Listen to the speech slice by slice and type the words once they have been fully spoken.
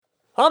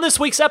On this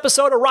week's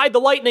episode of Ride the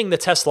Lightning, the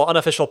Tesla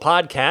unofficial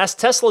podcast,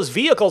 Tesla's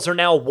vehicles are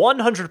now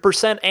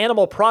 100%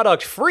 animal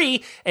product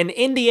free. An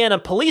Indiana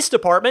police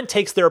department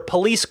takes their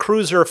police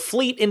cruiser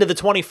fleet into the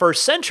 21st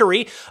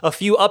century. A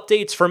few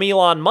updates from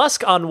Elon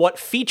Musk on what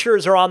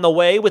features are on the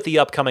way with the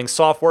upcoming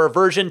software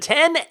version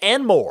 10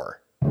 and more.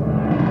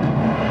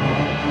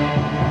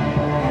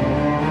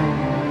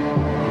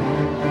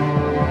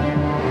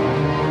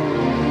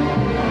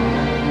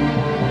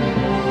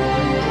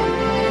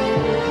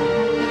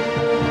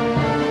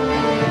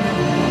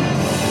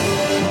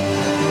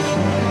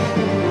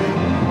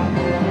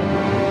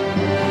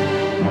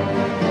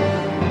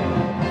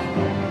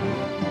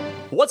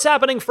 What's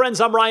happening,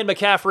 friends? I'm Ryan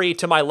McCaffrey.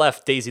 To my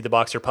left, Daisy the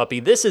Boxer Puppy.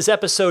 This is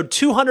episode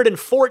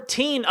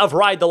 214 of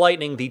Ride the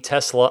Lightning, the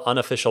Tesla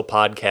unofficial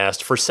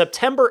podcast for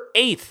September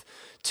 8th,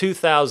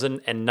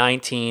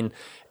 2019.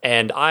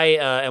 And I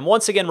am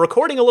once again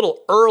recording a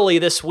little early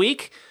this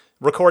week,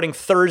 recording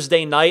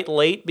Thursday night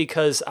late,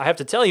 because I have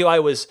to tell you, I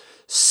was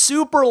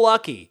super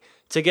lucky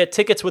to get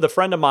tickets with a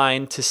friend of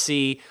mine to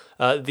see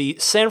the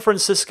San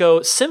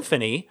Francisco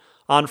Symphony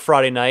on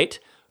Friday night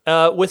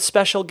with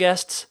special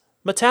guests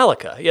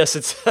Metallica. Yes,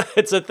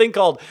 it's a thing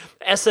called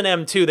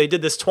S&M 2. They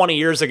did this 20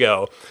 years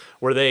ago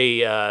where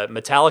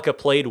Metallica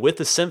played with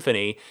the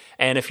symphony.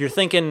 And if you're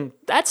thinking,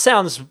 that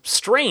sounds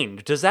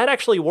strange, does that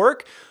actually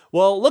work?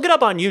 Well, look it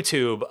up on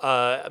YouTube.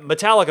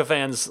 Metallica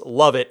fans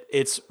love it.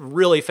 It's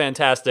really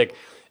fantastic.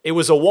 It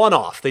was a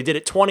one-off. They did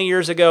it 20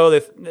 years ago.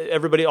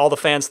 All the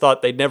fans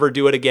thought they'd never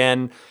do it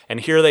again. And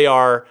here they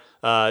are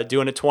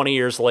doing it 20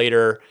 years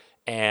later.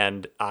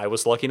 And I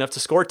was lucky enough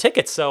to score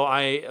tickets. So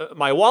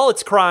my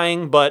wallet's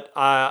crying, but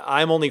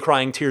I'm only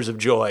crying tears of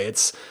joy.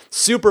 It's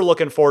super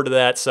looking forward to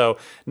that. So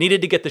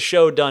needed to get the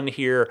show done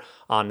here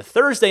on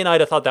Thursday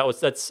night. I thought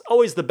that's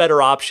always the better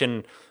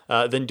option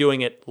than doing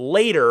it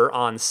later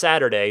on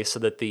Saturday, so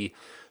that the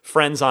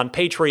friends on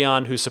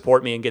Patreon who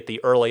support me and get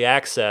the early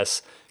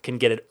access can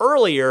get it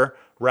earlier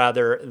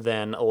rather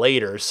than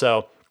later.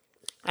 So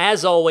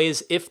as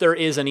always, if there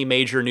is any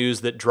major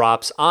news that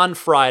drops on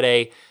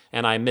Friday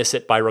and I miss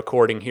it by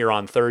recording here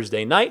on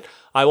Thursday night,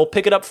 I will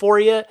pick it up for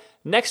you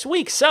next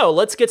week. So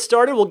let's get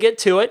started. We'll get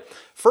to it.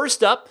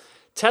 First up,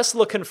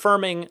 Tesla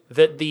confirming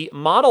that the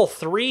Model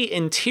 3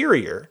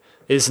 interior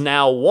is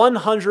now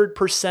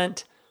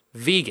 100%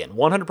 vegan,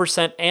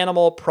 100%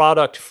 animal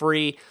product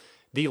free.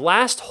 The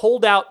last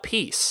holdout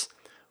piece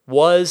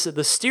was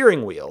the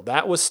steering wheel.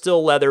 That was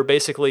still leather.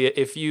 Basically,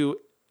 if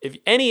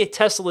any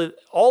Tesla,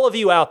 all of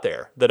you out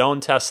there that own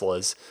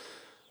Teslas,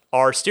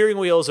 our steering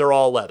wheels are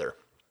all leather.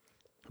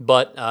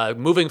 But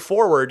moving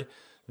forward,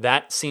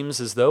 that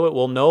seems as though it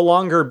will no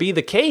longer be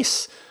the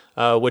case,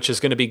 which is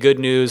going to be good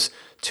news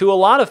to a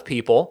lot of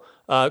people.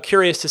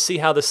 Curious to see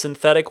how the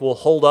synthetic will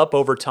hold up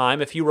over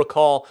time. If you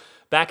recall,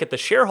 back at the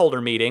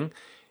shareholder meeting,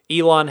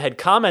 Elon had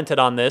commented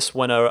on this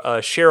when a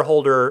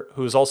shareholder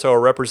who's also a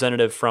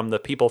representative from the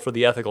People for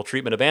the Ethical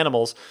Treatment of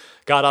Animals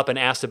got up and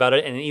asked about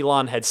it, and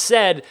Elon had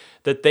said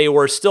that they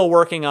were still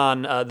working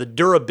on the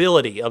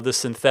durability of the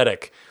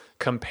synthetic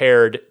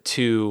compared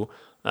to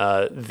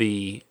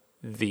the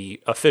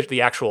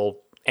actual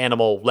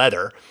animal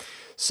leather.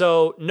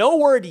 So no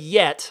word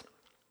yet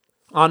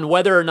on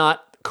whether or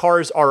not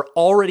cars are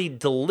already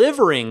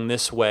delivering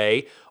this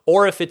way,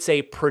 or if it's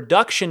a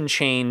production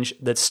change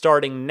that's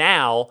starting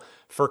now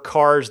for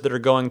cars that are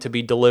going to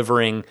be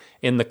delivering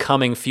in the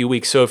coming few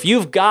weeks. So if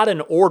you've got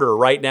an order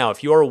right now,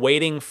 if you're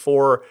waiting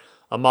for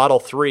a Model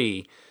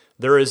 3,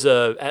 there is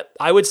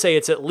I would say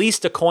it's at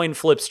least a coin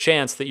flip's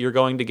chance that you're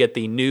going to get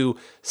the new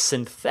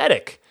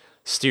synthetic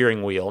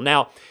steering wheel.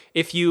 Now,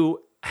 if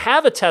you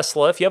have a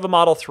Tesla, if you have a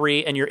Model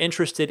 3 and you're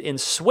interested in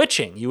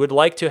switching, you would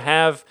like to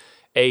have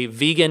a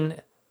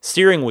vegan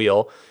steering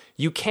wheel,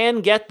 you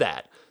can get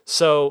that.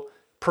 So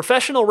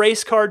professional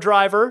race car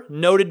driver,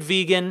 noted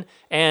vegan,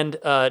 and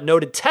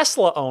noted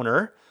Tesla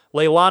owner,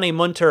 Leilani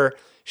Munter,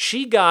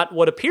 she got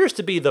what appears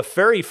to be the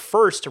very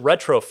first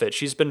retrofit.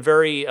 She's been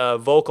very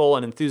vocal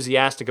and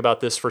enthusiastic about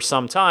this for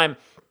some time.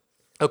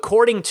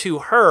 According to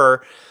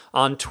her,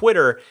 on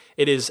Twitter,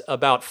 it is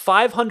about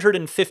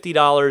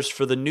 $550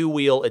 for the new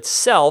wheel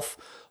itself,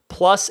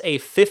 plus a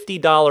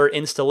 $50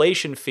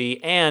 installation fee,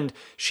 and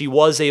she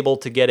was able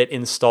to get it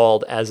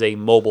installed as a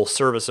mobile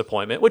service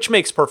appointment, which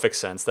makes perfect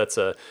sense. That's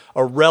a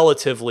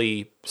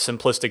relatively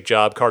simplistic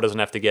job. Car doesn't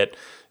have to get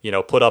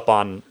put up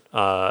on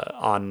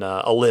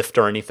a lift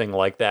or anything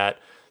like that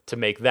to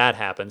make that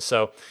happen.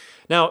 So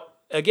now,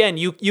 again,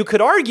 you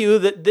could argue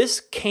that this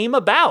came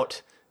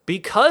about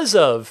because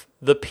of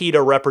the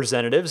PETA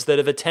representatives that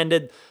have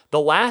attended the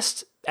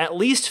last at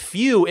least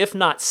few, if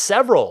not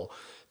several,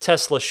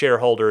 Tesla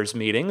shareholders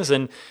meetings,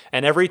 and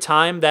every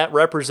time that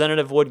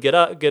representative would get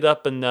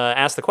up and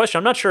ask the question,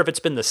 I'm not sure if it's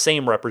been the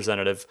same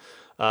representative,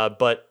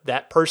 but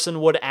that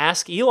person would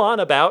ask Elon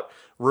about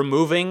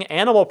removing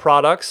animal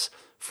products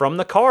from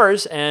the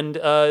cars, and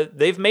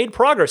they've made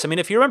progress. I mean,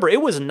 if you remember,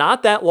 it was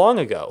not that long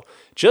ago,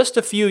 just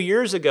a few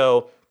years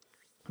ago,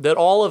 that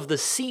all of the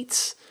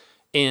seats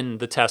in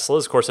the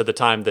Teslas, of course, at the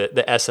time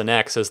the S and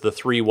X, as the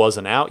 3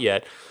 wasn't out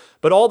yet,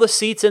 but all the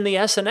seats in the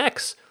S and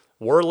X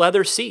were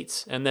leather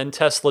seats, and then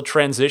Tesla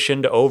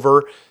transitioned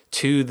over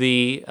to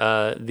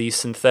the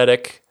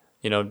synthetic,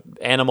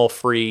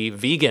 animal-free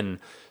vegan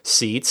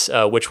seats,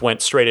 which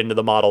went straight into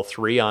the Model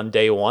 3 on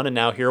day one, and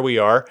now here we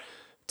are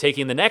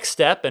taking the next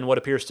step and what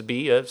appears to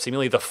be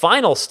seemingly the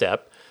final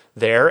step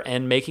there,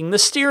 and making the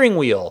steering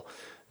wheel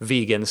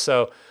vegan.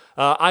 So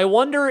I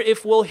wonder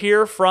if we'll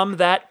hear from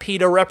that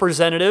PETA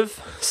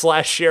representative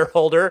 /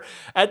 shareholder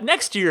at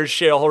next year's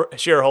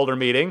shareholder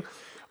meeting,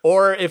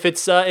 or if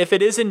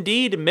it is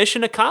indeed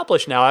mission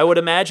accomplished now. I would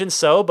imagine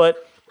so, but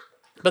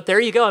there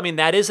you go. I mean,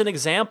 that is an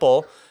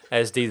example,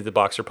 as Dee the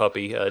boxer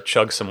puppy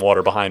chugs some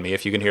water behind me,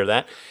 if you can hear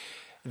that,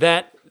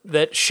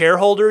 that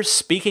shareholders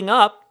speaking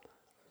up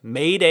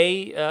made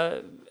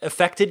a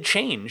affected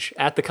change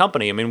at the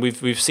company. I mean,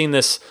 we've seen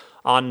this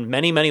on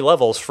many, many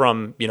levels,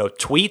 from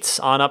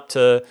tweets on up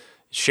to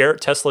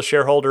Tesla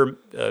shareholder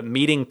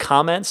meeting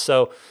comments.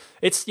 So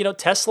it's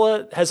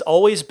Tesla has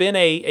always been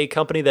a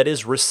company that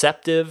is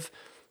receptive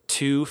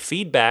to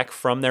feedback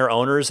from their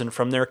owners and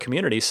from their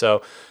community.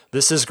 So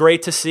this is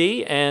great to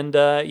see, and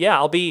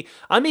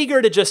I'm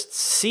eager to just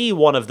see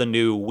one of the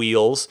new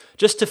wheels,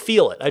 just to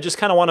feel it. I just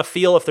kind of want to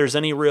feel if there's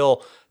any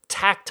real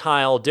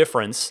tactile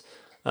difference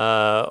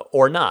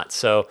or not.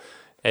 So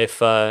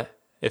if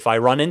I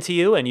run into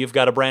you and you've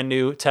got a brand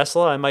new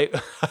Tesla, I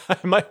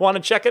might want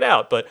to check it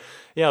out. But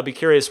yeah, I'll be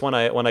curious when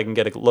I can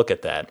get a look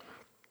at that.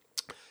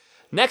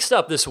 Next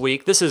up this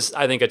week, this is,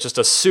 I think, just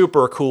a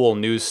super cool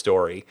news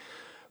story.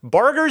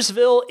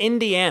 Bargersville,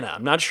 Indiana.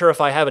 I'm not sure if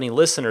I have any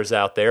listeners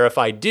out there. If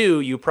I do,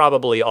 you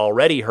probably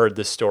already heard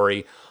this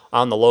story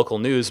on the local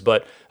news.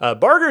 But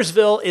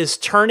Bargersville is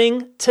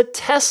turning to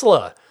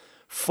Tesla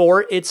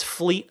for its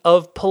fleet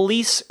of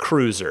police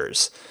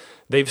cruisers.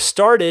 They've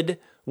started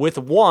with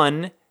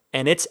one,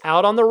 and it's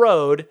out on the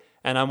road.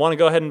 And I want to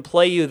go ahead and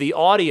play you the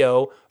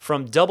audio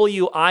from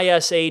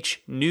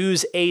WISH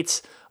News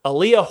 8's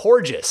Aaliyah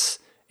Hodges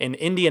in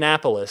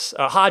Indianapolis.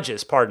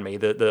 Hodges, pardon me.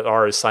 The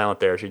R is silent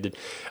there. She did.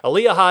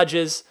 Aaliyah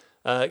Hodges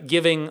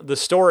giving the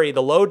story,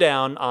 the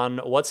lowdown on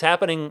what's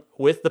happening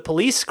with the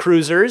police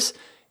cruisers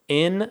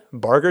in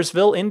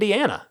Bargersville,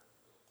 Indiana.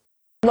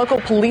 Local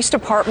police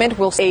department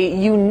will see a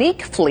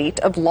unique fleet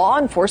of law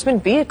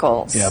enforcement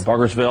vehicles. Yeah,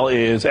 Bargersville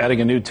is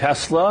adding a new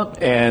Tesla,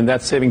 and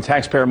that's saving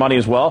taxpayer money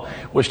as well.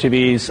 Wish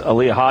TV's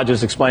Aaliyah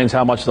Hodges explains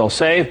how much they'll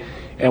save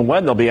and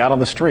when they'll be out on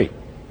the street.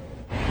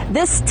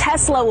 This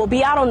Tesla will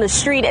be out on the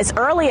street as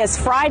early as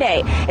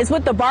Friday. It's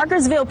what the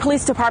Bargersville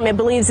Police Department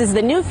believes is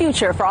the new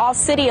future for all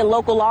city and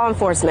local law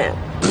enforcement.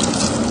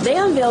 They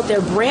unveiled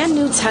their brand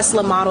new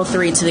Tesla Model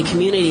 3 to the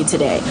community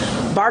today.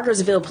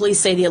 Bargersville police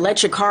say the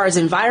electric car is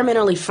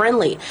environmentally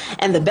friendly,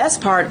 and the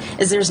best part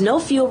is there's no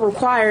fuel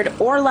required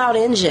or loud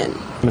engine.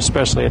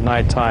 Especially at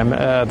nighttime,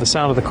 the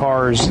sound of the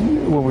cars,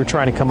 when we're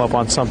trying to come up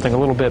on something a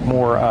little bit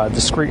more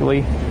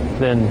discreetly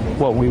than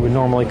what we would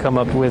normally come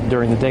up with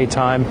during the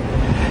daytime,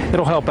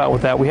 it'll help out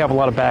with that. We have a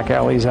lot of back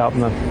alleys out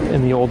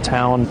in the old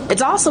town.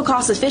 It's also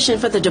cost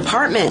efficient for the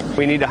department.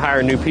 We need to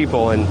hire new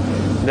people, and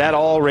that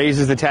all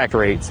raises the tax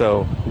rate.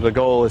 So the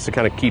goal is to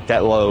kind of keep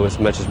that low as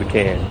much as we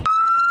can.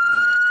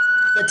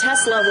 The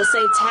Tesla will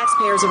save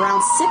taxpayers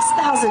around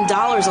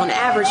 $6,000 on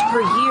average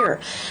per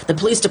year. The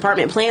police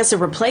department plans to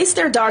replace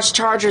their Dodge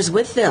Chargers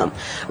with them.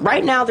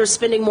 Right now, they're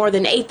spending more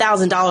than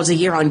 $8,000 a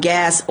year on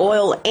gas,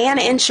 oil, and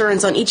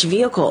insurance on each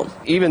vehicle.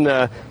 Even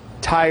the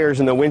tires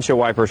and the windshield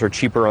wipers are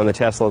cheaper on the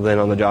Tesla than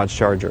on the Dodge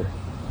Charger.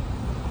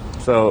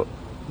 So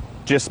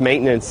just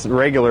maintenance,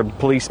 regular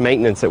police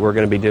maintenance that we're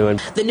going to be doing.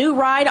 The new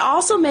ride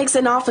also makes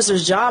an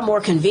officer's job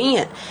more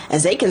convenient,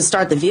 as they can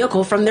start the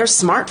vehicle from their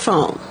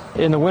smartphone.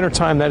 In the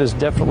wintertime, that is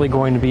definitely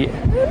going to be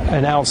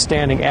an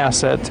outstanding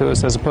asset to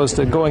us, as opposed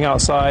to going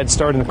outside,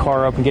 starting the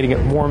car up and getting it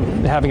warm,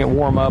 having it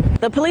warm up.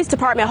 The police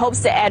department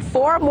hopes to add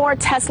 4 more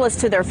Teslas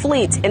to their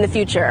fleet in the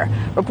future.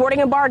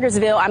 Reporting in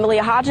Bargersville, I'm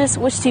Aaliyah Hodges,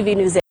 WISH TV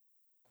News 8.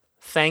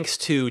 Thanks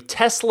to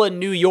Tesla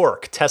New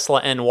York,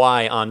 Tesla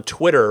NY on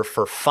Twitter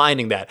for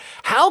finding that.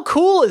 How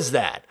cool is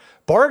that?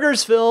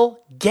 Bargersville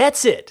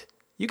gets it.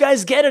 You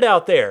guys get it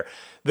out there.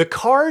 The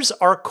cars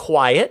are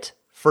quiet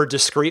for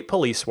discreet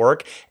police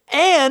work,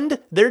 and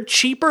they're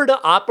cheaper to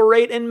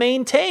operate and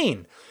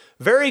maintain.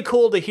 Very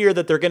cool to hear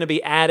that they're going to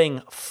be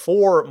adding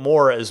 4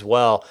 more as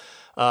well.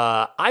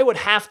 I would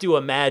have to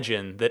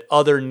imagine that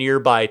other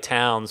nearby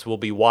towns will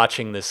be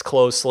watching this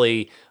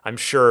closely. I'm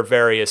sure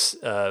various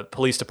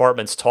police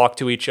departments talk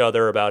to each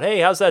other about, hey,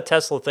 how's that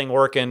Tesla thing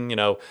working?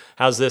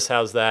 How's this,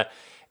 how's that?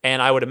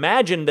 And I would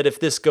imagine that if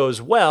this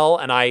goes well,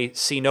 and I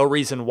see no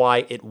reason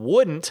why it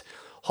wouldn't,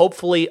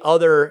 hopefully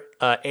other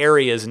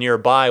areas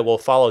nearby will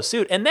follow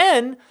suit. And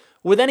then,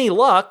 with any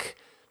luck,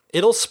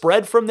 it'll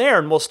spread from there,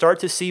 and we'll start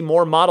to see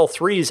more Model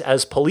 3s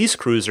as police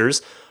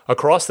cruisers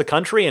across the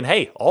country, and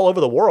hey, all over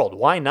the world.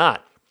 Why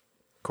not?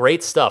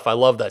 Great stuff. I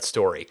love that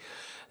story.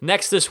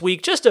 Next this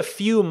week, just a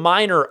few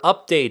minor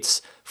updates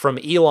from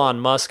Elon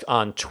Musk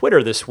on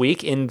Twitter this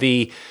week in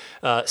the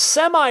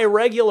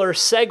semi-regular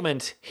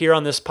segment here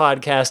on this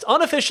podcast,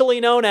 unofficially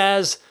known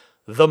as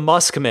the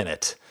Musk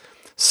Minute.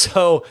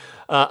 So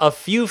a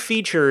few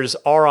features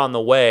are on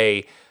the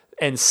way,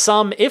 And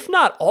some, if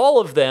not all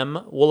of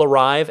them, will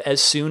arrive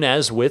as soon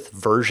as with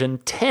version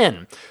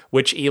 10,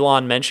 which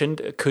Elon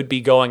mentioned could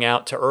be going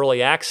out to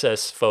early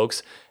access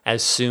folks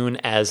as soon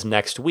as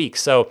next week.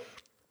 So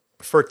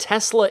for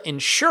Tesla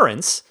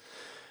insurance,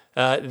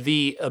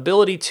 the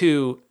ability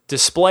to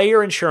display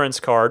your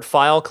insurance card,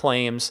 file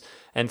claims,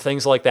 and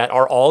things like that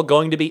are all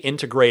going to be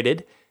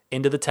integrated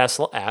into the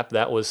Tesla app.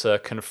 That was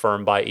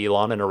confirmed by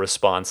Elon in a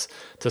response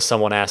to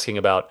someone asking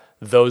about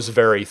those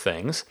very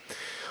things.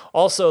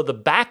 Also, the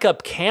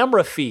backup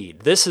camera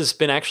feed. This has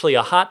been actually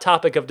a hot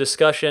topic of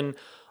discussion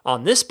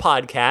on this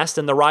podcast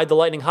and the Ride the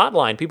Lightning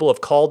hotline. People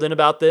have called in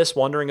about this,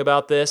 wondering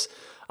about this.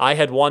 I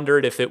had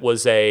wondered if it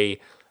was a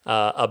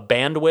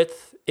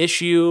bandwidth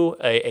issue,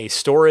 a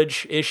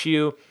storage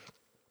issue.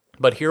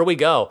 But here we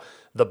go.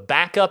 The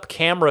backup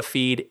camera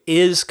feed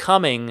is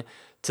coming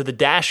to the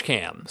dash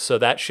cam. So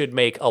that should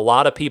make a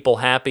lot of people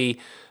happy.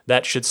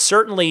 That should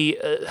certainly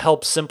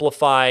help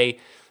simplify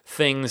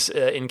things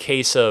in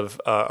case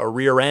of a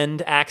rear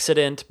end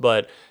accident,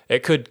 but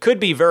it could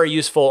be very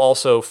useful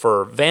also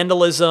for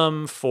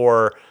vandalism,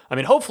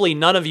 hopefully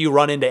none of you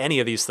run into any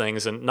of these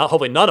things, and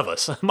hopefully none of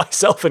us,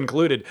 myself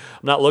included. I'm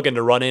not looking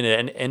to run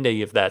into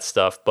any of that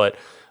stuff, but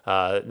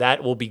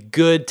that will be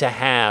good to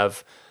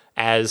have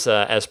as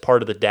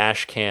part of the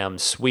dash cam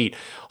suite.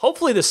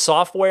 Hopefully the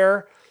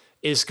software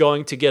is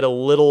going to get a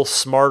little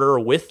smarter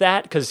with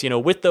that, because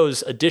with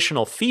those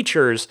additional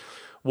features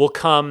will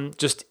come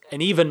just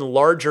an even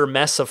larger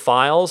mess of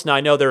files. Now, I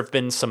know there have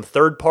been some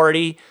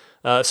third-party,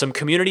 some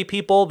community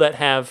people that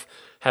have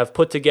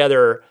put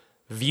together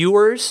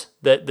viewers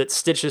that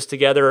stitches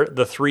together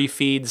the three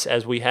feeds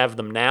as we have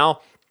them now,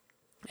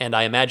 and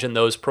I imagine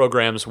those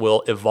programs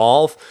will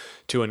evolve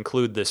to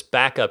include this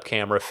backup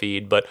camera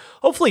feed, but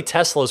hopefully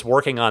Tesla's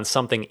working on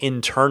something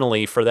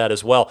internally for that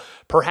as well.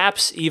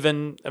 Perhaps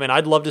even,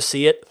 I'd love to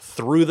see it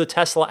through the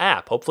Tesla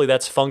app. Hopefully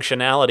that's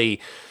functionality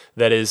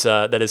that is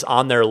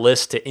on their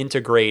list to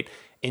integrate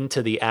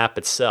into the app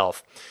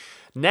itself.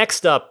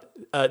 Next up,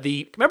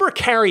 remember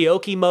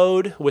karaoke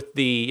mode with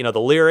the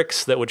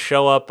lyrics that would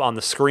show up on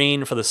the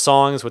screen for the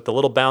songs with the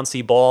little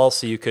bouncy ball,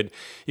 so you could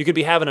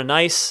be having a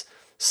nice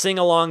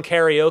sing-along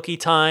karaoke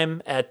time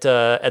at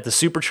the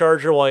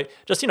supercharger while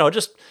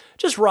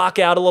just rock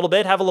out a little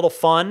bit, have a little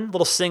fun,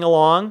 little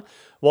sing-along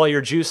while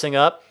you're juicing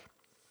up.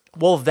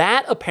 Well,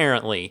 that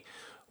apparently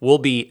will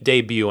be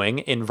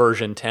debuting in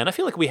version 10. I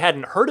feel like we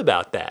hadn't heard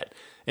about that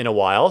in a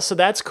while, so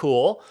that's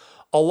cool.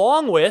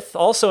 Along with,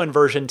 also in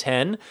version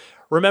 10,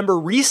 remember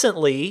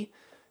recently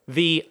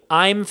the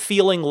I'm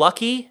feeling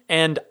lucky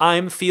and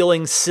I'm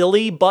feeling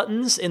silly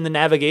buttons in the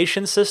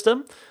navigation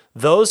system?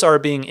 Those are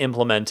being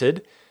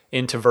implemented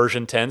into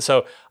version 10.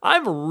 So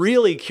I'm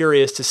really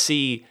curious to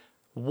see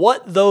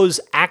what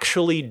those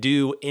actually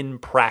do in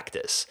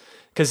practice.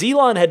 Because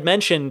Elon had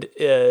mentioned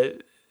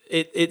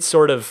it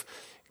sort of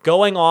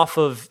going off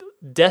of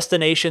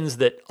destinations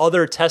that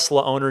other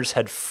Tesla owners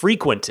had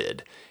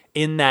frequented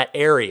in that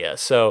area.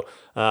 So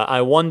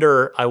I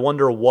wonder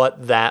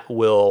what that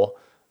will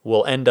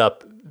end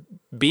up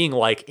being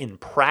like in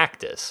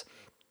practice.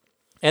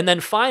 And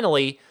then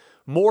finally,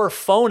 more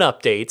phone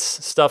updates,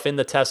 stuff in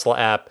the Tesla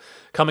app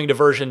coming to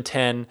version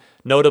 10,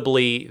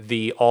 notably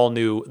the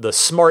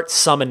Smart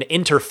Summon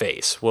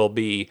interface will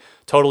be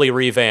totally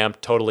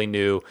revamped, totally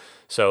new.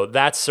 So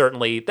that's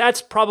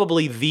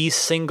probably the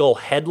single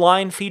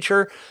headline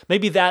feature.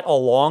 Maybe that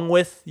along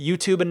with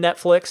YouTube and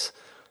Netflix.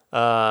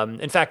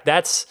 In fact,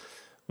 that's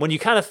when you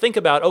kind of think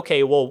about,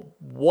 okay, well,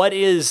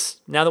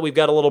 now that we've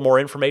got a little more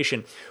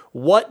information,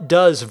 what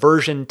does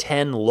version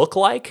 10 look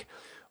like?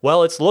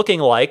 Well, it's looking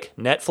like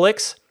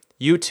Netflix,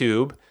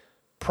 YouTube,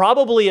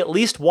 probably at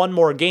least one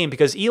more game,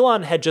 because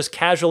Elon had just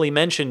casually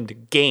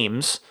mentioned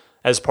games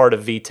as part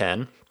of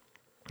V10.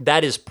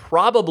 That is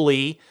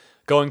probably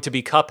going to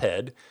be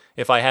Cuphead,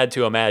 if I had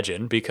to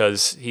imagine,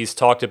 because he's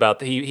talked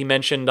about, he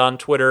mentioned on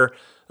Twitter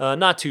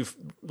not too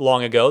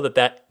long ago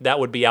that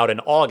would be out in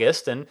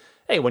August. And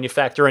hey, when you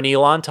factor in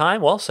Elon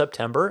time, well,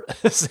 September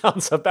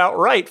sounds about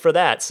right for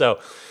that. So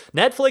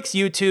Netflix,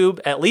 YouTube,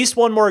 at least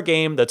one more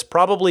game that's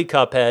probably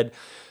Cuphead,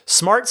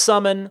 Smart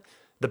Summon,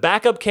 the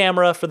backup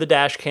camera for the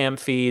dash cam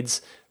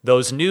feeds,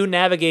 those new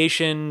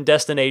navigation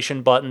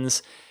destination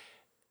buttons.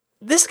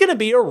 This is going to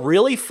be a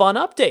really fun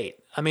update.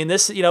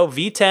 This,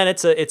 V10,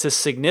 it's a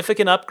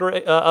significant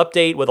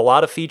update with a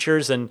lot of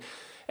features, and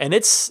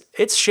it's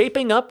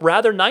shaping up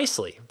rather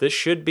nicely. This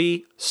should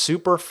be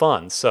super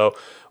fun. So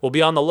we'll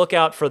be on the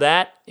lookout for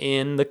that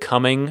in the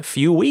coming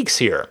few weeks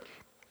here.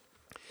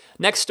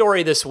 Next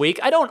story this week.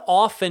 I don't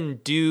often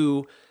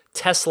do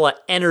Tesla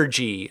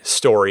energy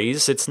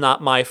stories. It's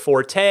not my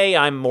forte.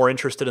 I'm more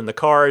interested in the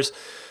cars,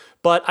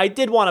 but I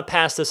did want to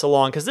pass this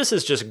along because this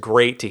is just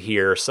great to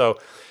hear. So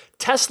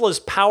Tesla's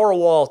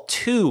Powerwall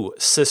 2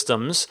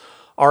 systems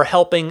are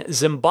helping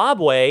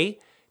Zimbabwe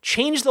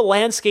change the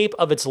landscape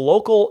of its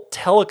local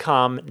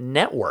telecom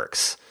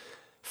networks.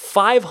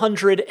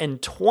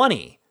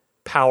 520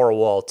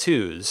 Powerwall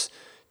 2s,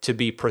 to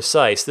be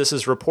precise. This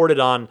is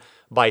reported on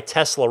by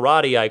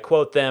Teslarati. I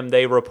quote them.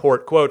 They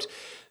report, quote,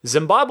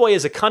 Zimbabwe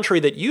is a country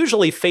that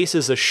usually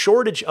faces a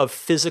shortage of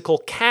physical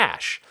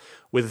cash.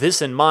 With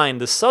this in mind,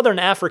 the southern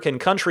African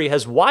country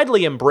has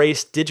widely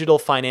embraced digital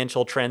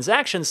financial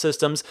transaction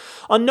systems,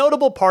 a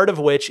notable part of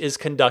which is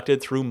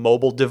conducted through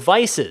mobile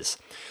devices.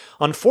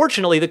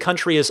 Unfortunately, the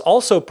country is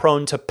also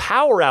prone to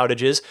power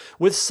outages,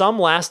 with some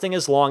lasting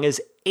as long as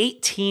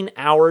 18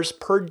 hours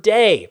per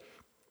day.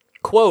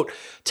 Quote,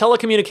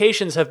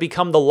 telecommunications have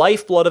become the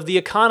lifeblood of the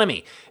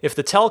economy. If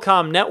the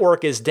telecom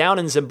network is down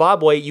in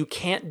Zimbabwe, you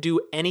can't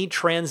do any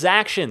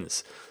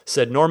transactions,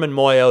 said Norman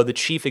Moyo, the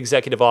chief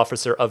executive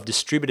officer of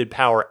Distributed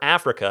Power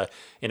Africa,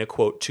 in a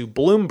quote to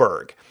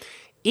Bloomberg.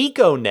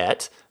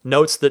 Econet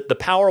notes that the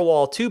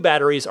Powerwall 2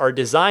 batteries are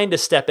designed to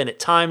step in at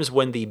times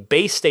when the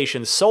base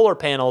station's solar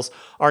panels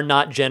are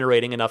not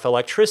generating enough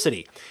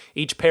electricity.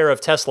 Each pair of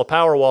Tesla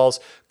Powerwalls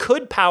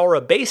could power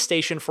a base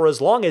station for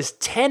as long as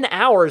 10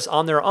 hours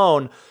on their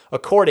own,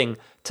 according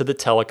to the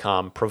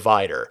telecom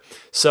provider.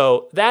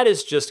 So that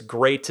is just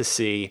great to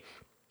see.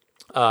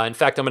 In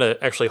fact, I'm going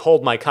to actually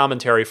hold my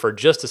commentary for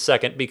just a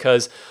second,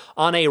 because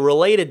on a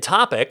related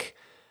topic,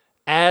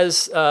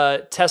 as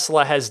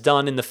Tesla has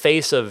done in the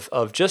face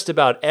of just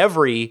about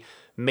every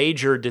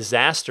major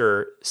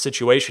disaster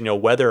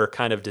situation, weather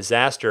kind of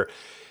disaster,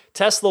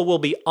 Tesla will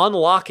be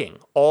unlocking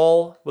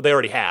they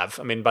already have.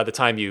 I mean, by the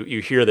time you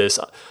hear this,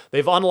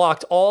 they've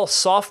unlocked all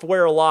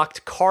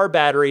software-locked car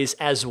batteries,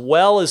 as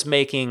well as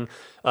making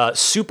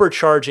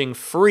supercharging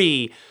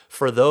free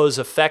for those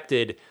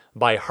affected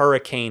by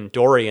Hurricane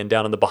Dorian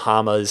down in the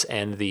Bahamas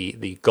and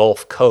the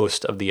Gulf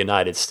Coast of the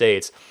United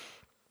States.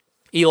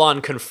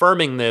 Elon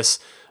confirming this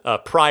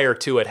prior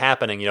to it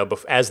happening,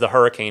 as the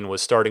hurricane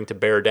was starting to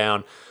bear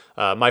down.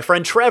 My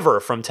friend Trevor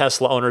from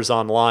Tesla Owners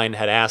Online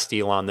had asked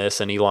Elon this,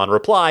 and Elon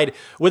replied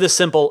with a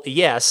simple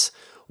yes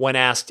when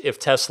asked if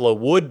Tesla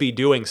would be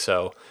doing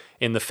so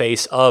in the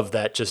face of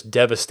that just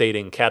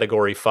devastating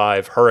Category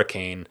 5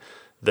 hurricane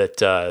that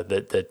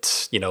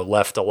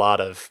left a lot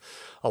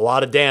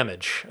of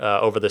damage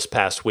over this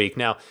past week.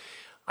 Now,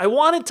 I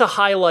wanted to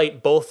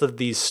highlight both of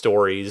these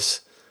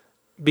stories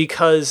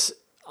because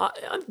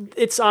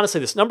it's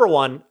honestly this. Number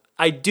one,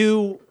 I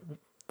do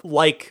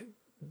like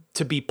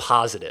to be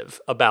positive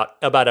about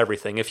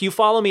everything. If you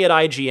follow me at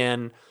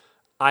IGN,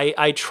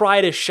 I try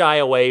to shy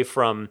away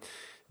from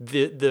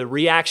the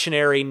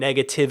reactionary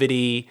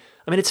negativity.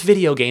 I mean, it's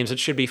video games. It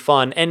should be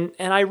fun. And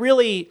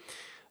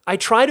I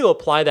try to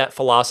apply that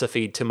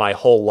philosophy to my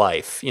whole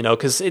life,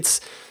 because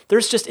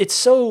there's just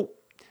so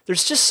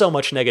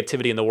much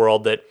negativity in the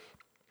world that,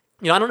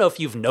 I don't know if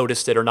you've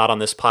noticed it or not on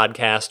this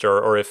podcast,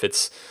 or if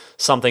it's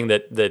something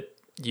that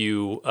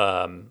you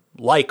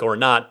like or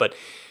not. But,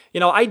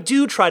 I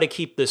do try to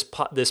keep this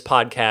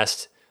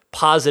podcast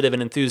positive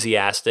and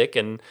enthusiastic.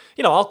 And,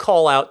 I'll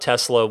call out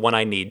Tesla when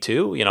I need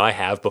to. I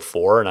have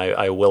before, and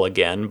I will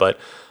again. But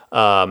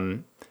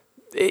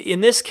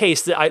in this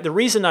case, the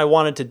reason I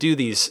wanted to do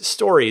these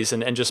stories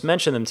and just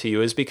mention them to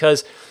you is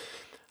because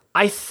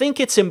I think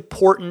it's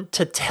important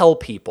to tell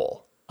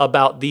people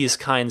about these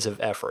kinds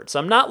of efforts.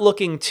 I'm not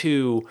looking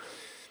to,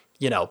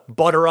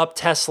 butter up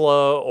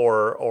Tesla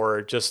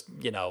or just,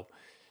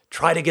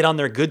 try to get on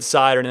their good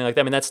side or anything like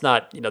that. I mean, that's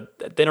not,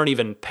 they don't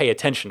even pay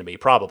attention to me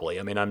probably.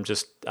 I mean, I'm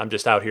just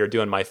out here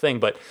doing my thing.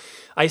 But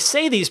I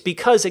say these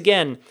because,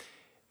 again,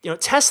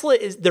 Tesla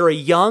they're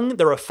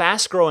a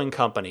fast growing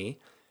company,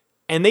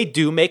 and they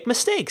do make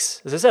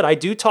mistakes. As I said, I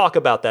do talk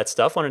about that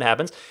stuff when it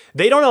happens.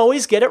 They don't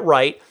always get it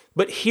right.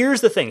 But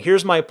here's the thing.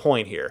 Here's my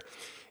point here.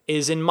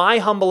 Is, in my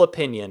humble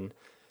opinion,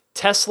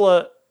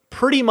 Tesla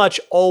pretty much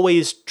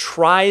always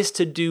tries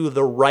to do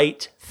the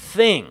right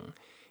thing,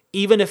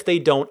 even if they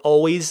don't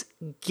always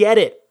get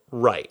it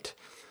right.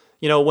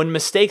 When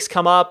mistakes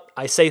come up,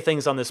 I say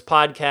things on this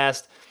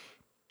podcast.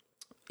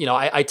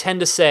 I tend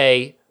to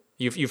say,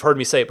 you've heard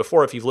me say it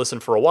before if you've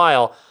listened for a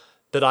while,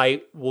 that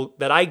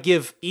I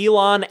give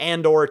Elon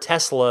and or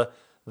Tesla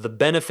the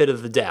benefit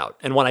of the doubt.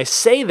 And when I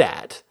say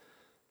that,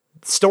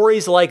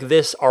 stories like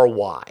this are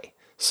why.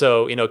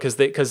 So,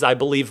 because I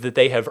believe that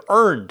they have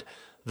earned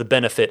the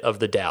benefit of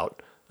the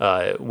doubt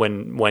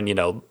when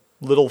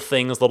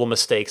little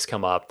mistakes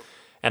come up.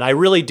 And I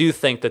really do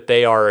think that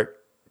they are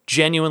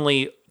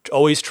genuinely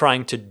always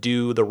trying to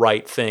do the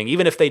right thing,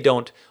 even if they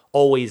don't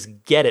always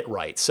get it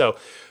right. So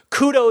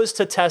kudos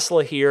to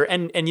Tesla here.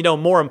 And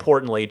more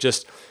importantly,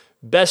 just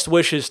best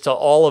wishes to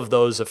all of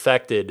those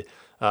affected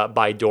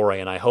by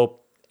Dorian. I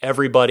hope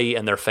everybody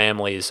and their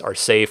families are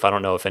safe. I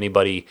don't know if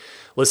anybody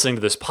listening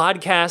to this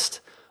podcast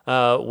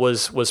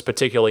was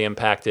particularly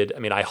impacted. I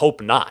mean, I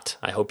hope not.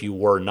 I hope you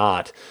were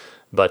not.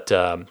 But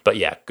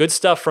yeah, good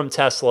stuff from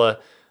Tesla.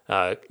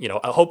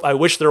 I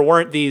wish there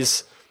weren't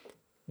these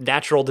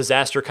natural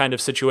disaster kind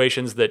of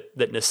situations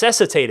that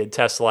necessitated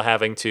Tesla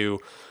having to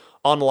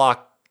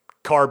unlock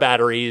car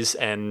batteries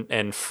and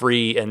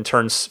flip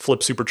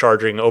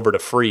supercharging over to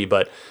free.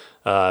 But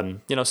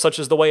such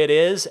is the way it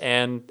is,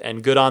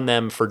 and good on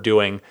them for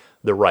doing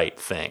the right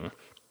thing.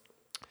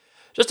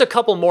 Just a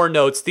couple more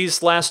notes.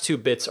 These last two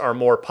bits are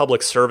more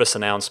public service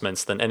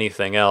announcements than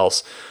anything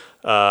else.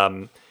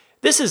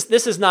 this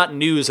is not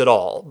news at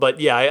all, but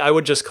yeah, I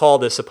would just call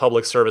this a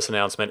public service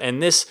announcement.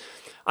 And this,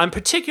 I'm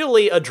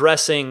particularly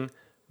addressing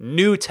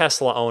new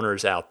Tesla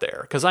owners out there,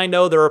 because I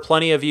know there are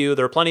plenty of you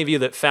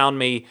that found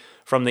me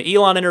from the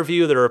Elon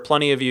interview. There are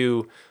plenty of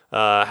you,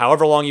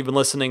 however long you've been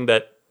listening,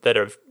 that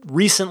have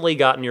recently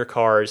gotten your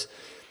cars.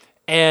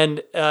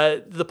 And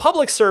the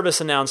public service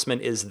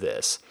announcement is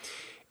this.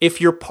 If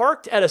you're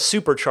parked at a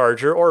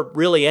supercharger or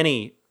really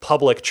any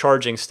public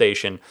charging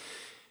station,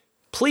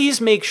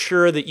 please make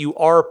sure that you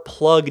are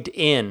plugged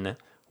in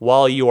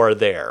while you are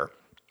there.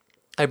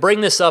 I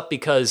bring this up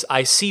because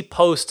I see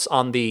posts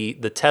on the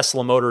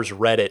Tesla Motors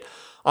Reddit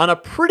on a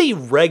pretty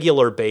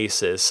regular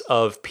basis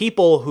of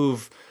people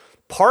who've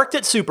parked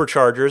at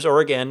superchargers or,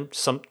 again,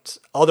 some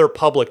other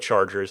public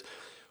chargers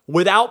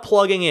without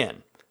plugging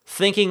in,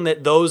 thinking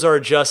that those are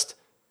just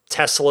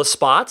Tesla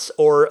spots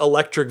or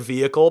electric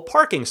vehicle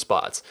parking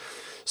spots.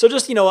 So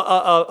just,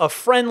 a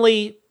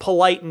friendly,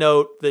 polite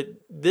note that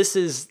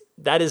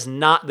that is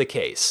not the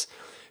case.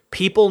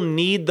 People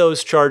need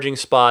those charging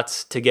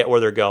spots to get where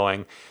they're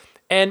going.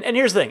 And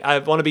here's the thing. I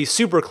want to be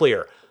super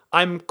clear.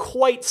 I'm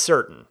quite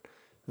certain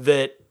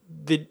that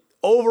the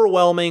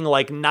overwhelming,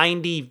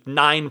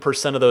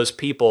 99% of those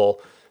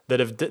people that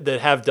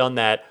have done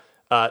that,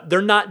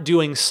 they're not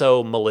doing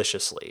so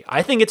maliciously.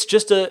 I think it's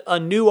just a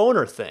new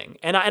owner thing.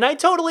 And I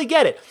totally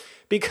get it,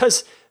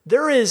 because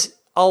there is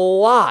a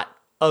lot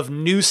of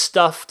new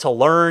stuff to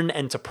learn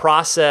and to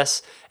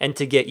process and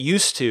to get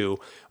used to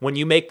when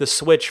you make the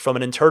switch from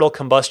an internal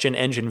combustion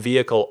engine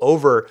vehicle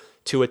over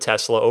to a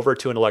Tesla, over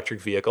to an electric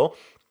vehicle.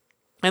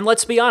 And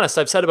let's be honest,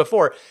 I've said it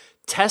before,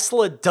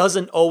 Tesla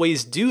doesn't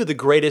always do the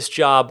greatest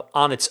job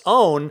on its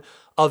own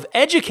of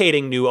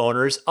educating new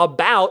owners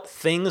about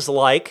things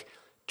like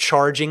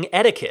charging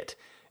etiquette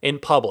in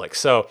public.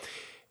 So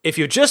if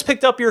you just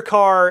picked up your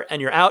car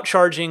and you're out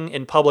charging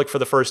in public for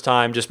the first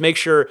time, just make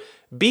sure,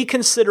 be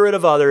considerate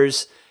of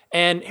others.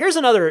 And here's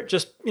another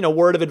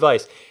word of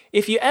advice.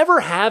 If you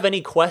ever have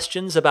any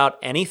questions about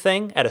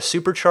anything at a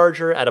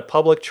supercharger, at a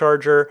public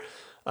charger,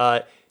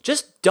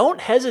 just don't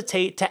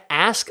hesitate to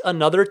ask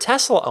another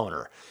Tesla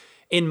owner.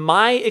 In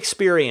my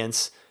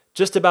experience,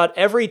 just about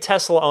every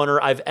Tesla owner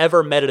I've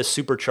ever met at a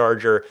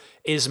supercharger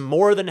is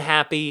more than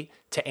happy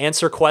to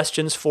answer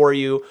questions for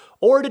you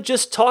or to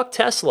just talk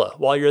Tesla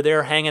while you're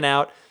there hanging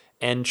out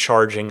and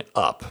charging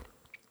up.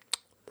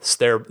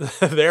 So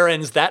there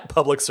ends that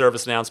public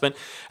service announcement.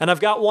 And I've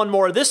got one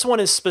more. This one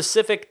is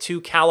specific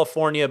to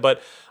California,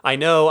 but I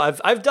know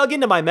I've dug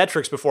into my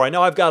metrics before. I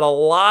know I've got a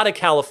lot of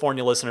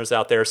California listeners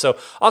out there, so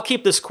I'll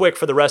keep this quick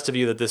for the rest of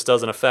you that this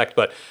doesn't affect.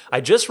 But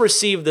I just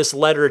received this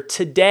letter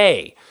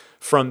today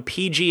from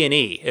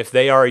PG&E, if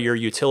they are your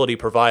utility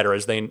provider,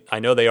 as I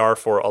know they are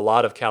for a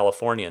lot of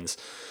Californians.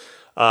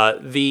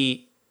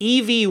 The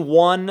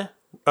EV1,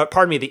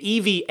 the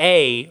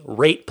EVA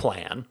rate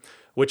plan,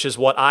 which is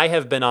what I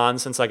have been on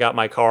since I got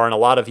my car, and a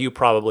lot of you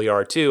probably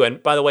are too.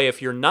 And by the way,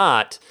 if you're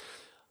not,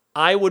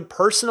 I would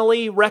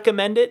personally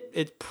recommend it.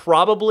 It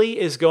probably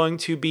is going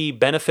to be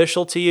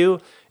beneficial to you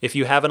if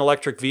you have an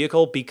electric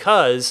vehicle,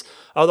 because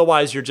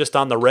otherwise you're just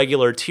on the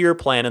regular tier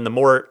plan, and the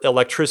more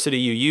electricity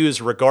you use,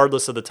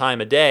 regardless of the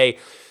time of day,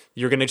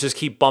 you're going to just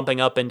keep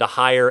bumping up into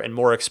higher and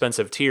more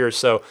expensive tiers.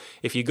 So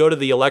if you go to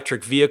the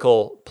electric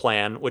vehicle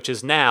plan, which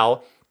is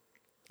now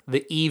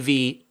the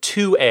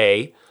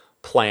EV2A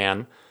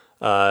plan,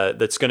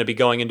 that's going to be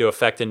going into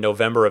effect in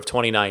November of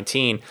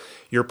 2019,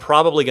 you're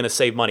probably going to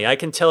save money. I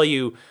can tell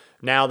you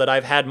now that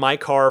I've had my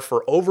car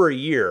for over a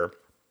year,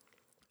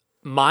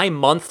 my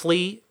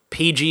monthly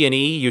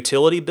PG&E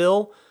utility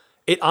bill,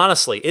 it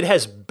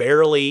has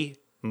barely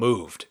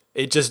moved.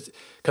 It just,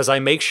 because I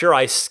make sure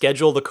I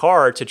schedule the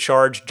car to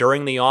charge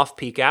during the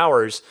off-peak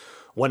hours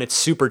when it's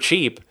super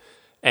cheap,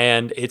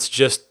 and it's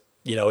just,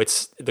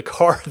 it's the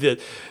car, the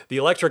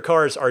electric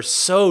cars are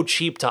so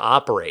cheap to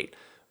operate,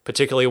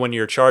 particularly when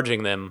you're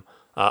charging them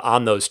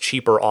on those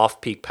cheaper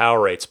off-peak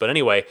power rates. But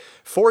anyway,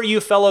 for you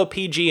fellow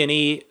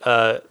PG&E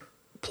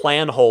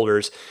plan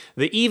holders,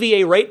 the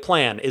EVA rate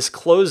plan is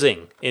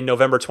closing in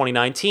November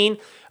 2019,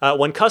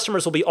 when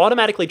customers will be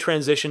automatically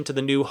transitioned to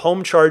the new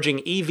home charging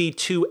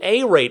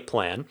EV2A rate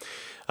plan.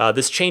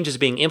 This change is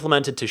being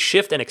implemented to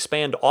shift and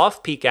expand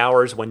off-peak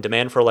hours when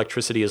demand for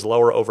electricity is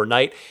lower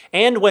overnight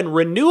and when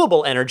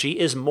renewable energy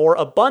is more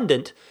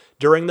abundant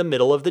during the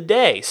middle of the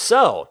day.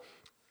 So,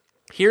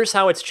 here's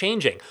how it's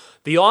changing.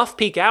 The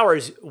off-peak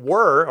hours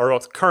were, or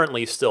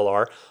currently still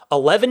are,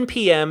 11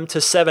 p.m.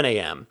 to 7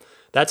 a.m.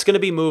 That's going to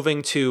be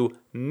moving to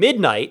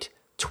midnight,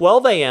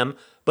 12 a.m.,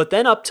 but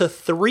then up to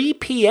 3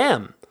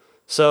 p.m.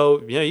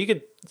 So, you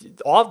could,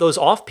 those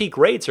off-peak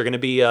rates are going to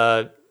be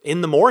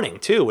in the morning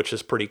too, which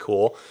is pretty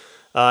cool.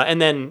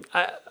 And then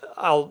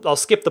I'll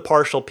skip the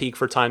partial peak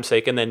for time's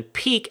sake, and then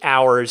peak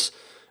hours,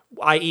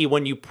 i.e.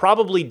 when you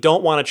probably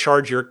don't want to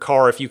charge your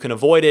car if you can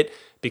avoid it,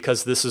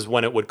 because this is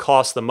when it would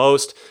cost the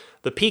most.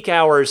 The peak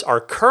hours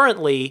are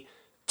currently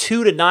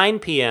 2 to 9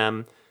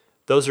 p.m.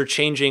 Those are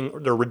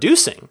changing, they're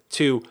reducing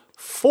to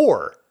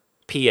 4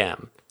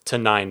 p.m. to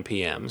 9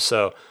 p.m.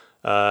 So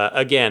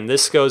Again,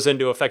 this goes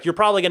into effect. You're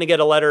probably going to get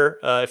a letter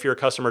if you're a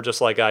customer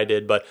just like I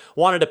did, but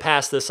wanted to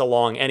pass this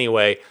along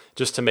anyway,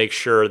 just to make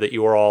sure that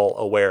you are all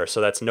aware.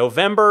 So that's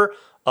November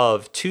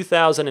of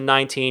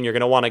 2019. You're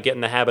going to want to get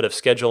in the habit of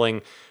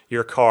scheduling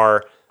your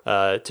car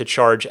to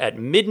charge at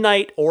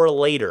midnight or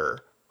later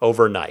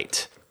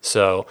overnight.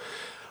 So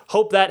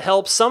hope that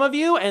helps some of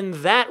you, and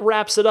that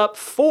wraps it up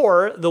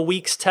for the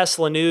week's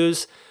Tesla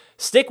news.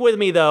 Stick with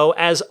me, though.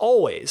 As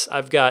always,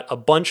 I've got a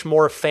bunch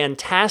more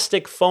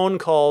fantastic phone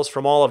calls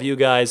from all of you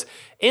guys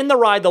in the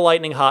Ride the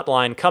Lightning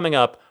hotline coming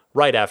up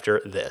right after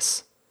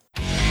this.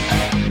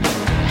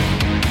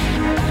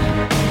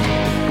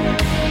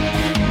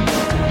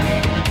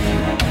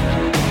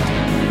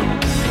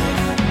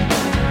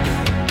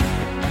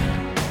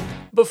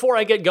 Before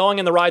I get going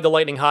in the Ride the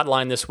Lightning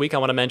hotline this week, I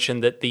want to mention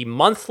that the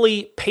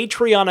monthly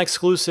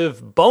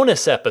Patreon-exclusive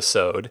bonus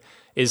episode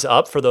is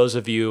up for those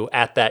of you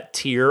at that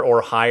tier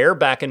or higher,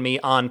 backing me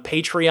on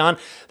Patreon.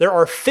 There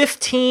are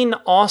 15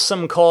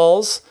 awesome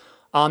calls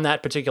on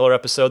that particular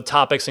episode,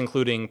 topics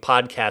including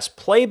podcast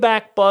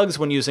playback bugs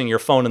when using your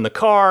phone in the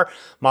car,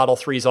 Model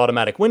 3's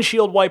automatic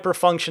windshield wiper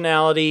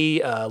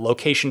functionality,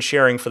 location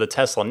sharing for the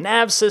Tesla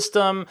nav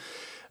system,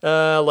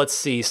 let's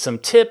see, some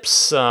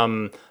tips,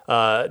 the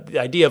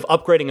idea of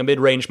upgrading a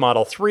mid-range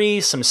Model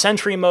 3, some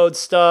Sentry mode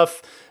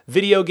stuff,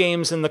 video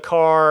games in the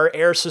car,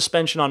 air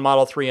suspension on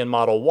Model 3 and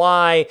Model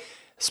Y,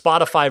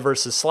 Spotify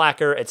versus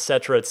Slacker,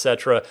 etc.,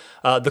 etc.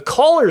 The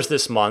callers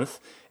this month,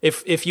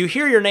 if you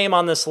hear your name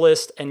on this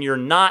list and you're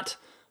not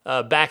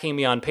backing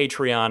me on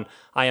Patreon,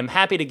 I am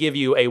happy to give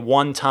you a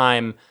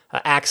one-time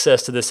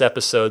access to this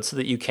episode so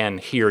that you can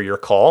hear your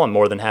call. I'm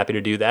more than happy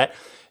to do that.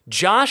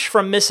 Josh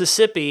from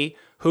Mississippi,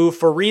 who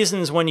for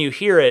reasons when you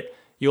hear it,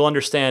 you'll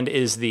understand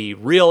is the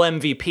real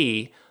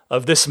MVP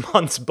of this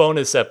month's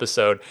bonus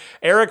episode.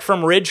 Eric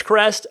from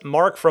Ridgecrest,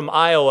 Mark from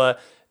Iowa,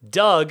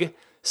 Doug,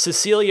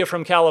 Cecilia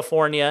from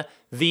California,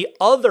 the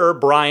other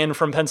Brian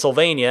from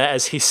Pennsylvania,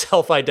 as he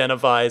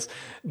self-identifies,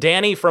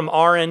 Danny from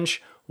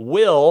Orange,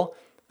 Will,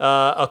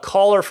 a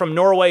caller from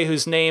Norway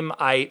whose name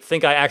I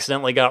think I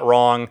accidentally got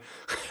wrong,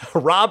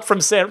 Rob from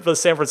the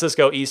San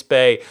Francisco East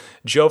Bay,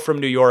 Joe from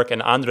New York,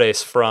 and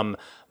Andres from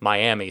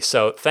Miami.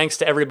 So thanks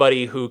to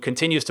everybody who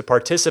continues to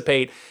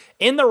participate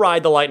in the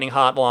Ride the Lightning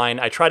hotline.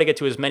 I try to get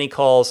to as many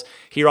calls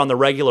here on the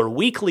regular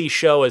weekly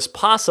show as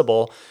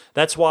possible.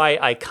 That's why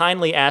I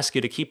kindly ask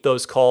you to keep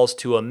those calls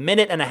to a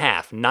minute and a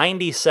half,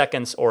 90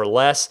 seconds or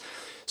less.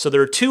 So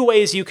there are two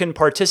ways you can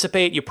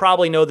participate. You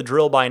probably know the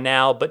drill by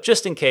now, but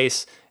just in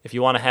case, if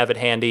you want to have it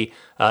handy,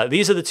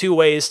 these are the two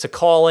ways to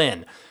call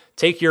in.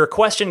 Take your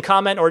question,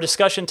 comment, or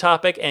discussion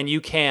topic, and you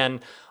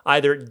can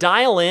either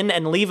dial in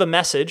and leave a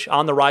message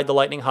on the Ride the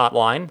Lightning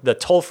hotline. The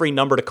toll-free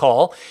number to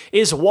call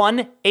is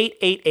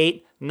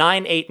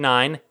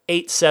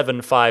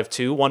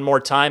 1-888-989-8752. One more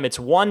time, it's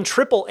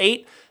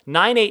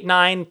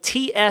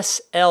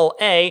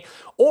 1-888-989-TSLA.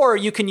 Or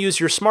you can use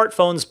your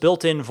smartphone's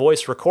built-in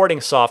voice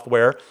recording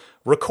software,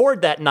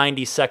 record that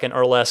 90-second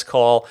or less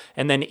call,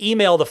 and then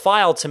email the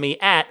file to me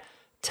at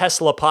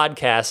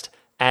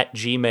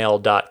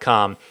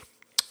teslapodcast@gmail.com.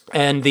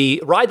 And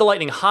the Ride the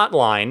Lightning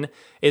hotline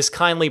is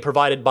kindly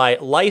provided by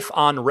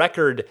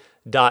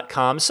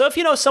lifeonrecord.com. So if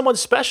you know someone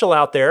special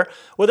out there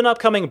with an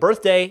upcoming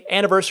birthday,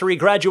 anniversary,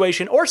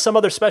 graduation, or some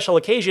other special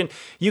occasion,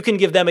 you can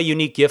give them a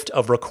unique gift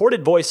of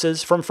recorded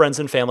voices from friends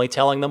and family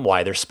telling them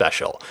why they're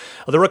special.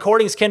 The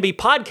recordings can be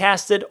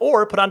podcasted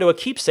or put onto a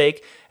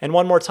keepsake. And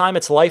one more time,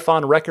 it's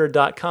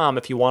lifeonrecord.com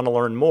if you want to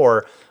learn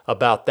more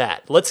about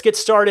that. Let's get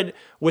started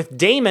with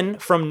Damon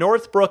from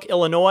Northbrook,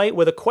 Illinois,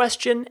 with a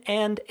question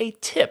and a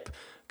tip.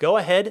 Go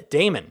ahead,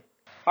 Damon.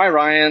 Hi,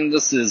 Ryan.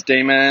 This is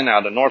Damon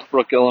out of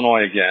Northbrook,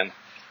 Illinois again.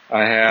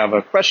 I have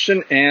a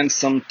question and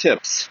some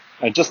tips.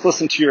 I just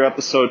listened to your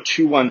episode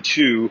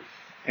 212,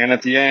 and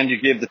at the end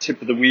you gave the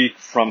tip of the week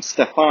from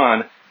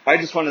Stefan. I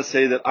just want to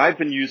say that I've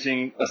been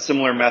using a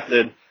similar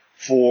method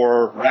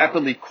for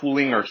rapidly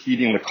cooling or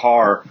heating the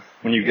car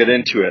when you get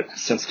into it.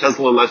 Since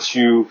Tesla lets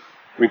you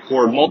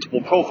record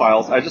multiple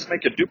profiles, I just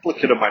make a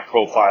duplicate of my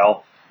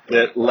profile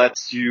that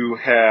lets you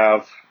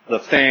have the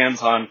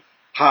fans on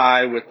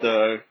high with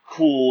the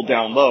cool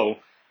down low,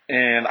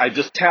 and I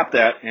just tap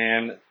that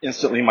and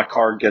instantly my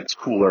car gets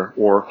cooler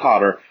or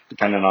hotter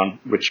depending on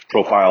which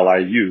profile I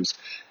use.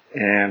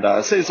 And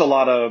it saves a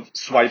lot of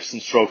swipes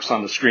and strokes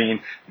on the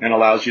screen and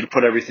allows you to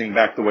put everything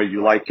back the way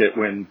you like it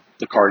when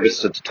the car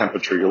gets to the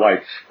temperature you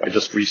like by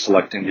just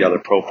reselecting the other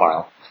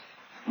profile.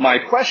 My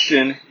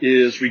question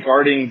is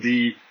regarding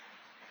the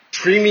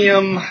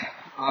premium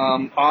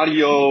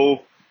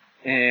audio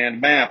and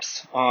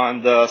maps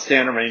on the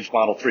standard range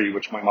Model 3,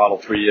 which my Model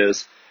 3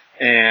 is.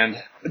 And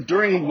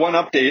during one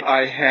update,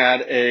 I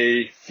had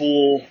a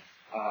full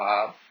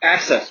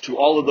access to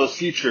all of those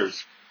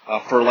features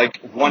for like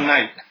one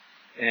night,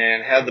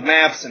 and had the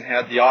maps and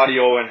had the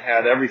audio and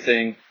had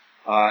everything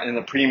in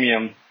the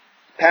premium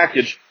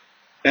package.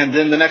 And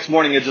then the next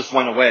morning it just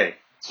went away.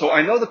 So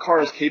I know the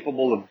car is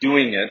capable of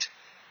doing it,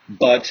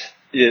 but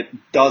it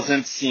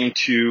doesn't seem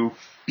to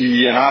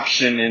be an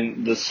option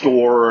in the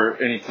store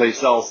or any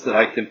place else that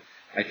I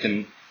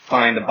can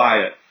fine to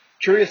buy it.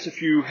 Curious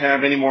if you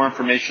have any more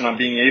information on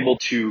being able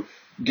to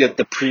get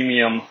the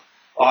premium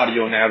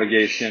audio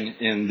navigation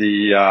in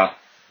the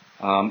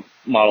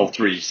Model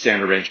 3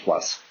 Standard Range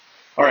Plus.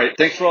 All right.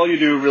 Thanks for all you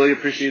do. Really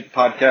appreciate the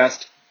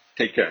podcast.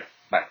 Take care.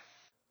 Bye.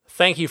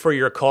 Thank you for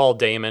your call,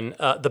 Damon.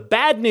 The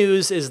bad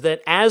news is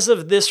that as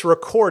of this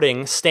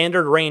recording,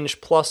 Standard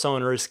Range Plus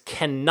owners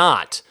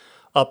cannot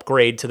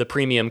upgrade to the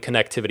premium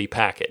connectivity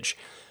package.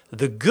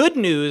 The good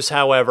news,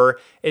 however,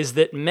 is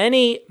that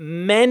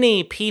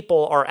many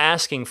people are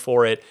asking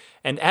for it.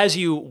 And as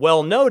you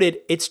well noted,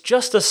 it's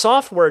just a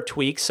software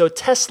tweak, so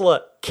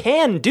Tesla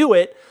can do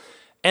it.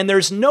 And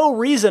there's no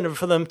reason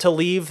for them to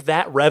leave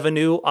that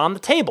revenue on the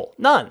table.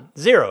 None.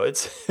 Zero.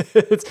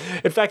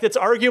 In fact, it's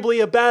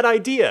arguably a bad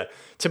idea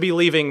to be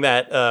leaving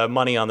that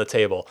money on the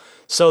table.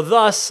 So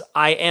thus,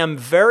 I am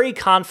very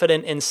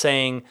confident in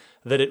saying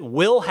that it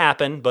will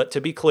happen. But to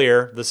be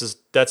clear,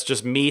 that's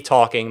just me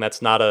talking. I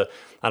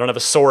don't have a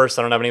source.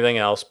 I don't have anything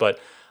else. But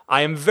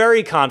I am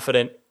very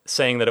confident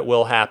saying that it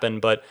will happen.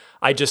 But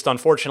I just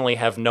unfortunately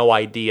have no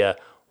idea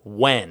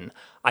when.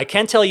 I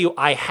can tell you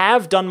I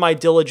have done my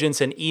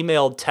diligence and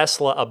emailed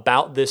Tesla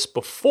about this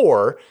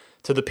before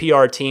to the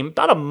PR team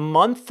about a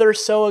month or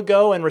so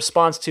ago in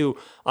response to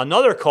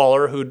another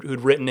caller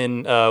who'd written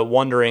in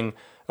wondering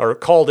or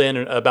called in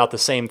about the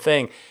same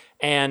thing.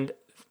 And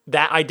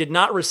that I did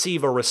not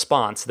receive a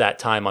response that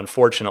time,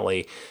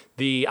 unfortunately.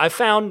 I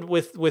found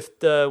with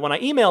when I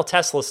email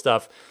Tesla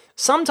stuff,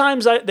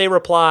 sometimes they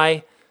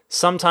reply,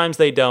 sometimes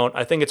they don't.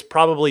 I think it's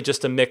probably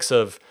just a mix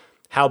of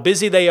how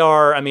busy they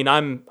are. I mean,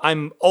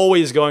 I'm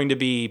always going to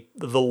be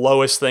the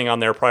lowest thing on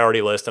their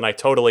priority list, and I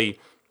totally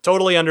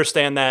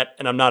understand that,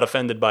 and I'm not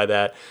offended by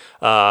that.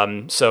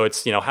 So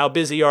it's, how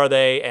busy are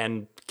they,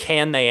 and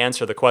can they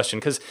answer the question?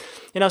 Because,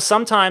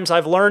 sometimes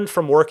I've learned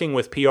from working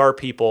with PR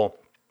people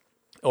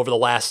over the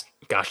last,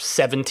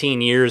 17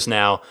 years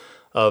now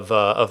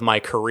of my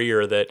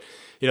career that,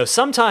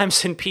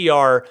 sometimes in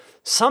PR,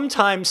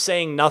 sometimes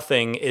saying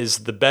nothing is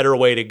the better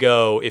way to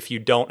go if you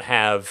don't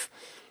have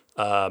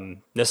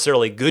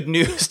necessarily good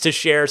news to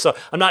share. So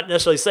I'm not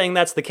necessarily saying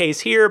that's the case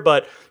here,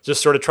 but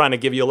just sort of trying to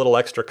give you a little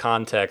extra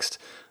context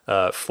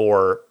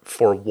for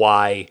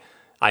why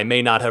I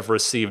may not have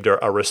received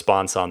a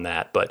response on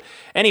that. But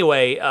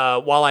anyway,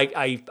 while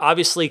I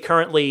obviously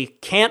currently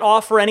can't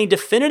offer any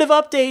definitive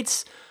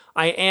updates,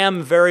 I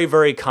am very,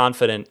 very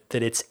confident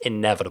that it's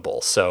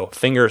inevitable. So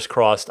fingers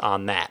crossed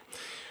on that.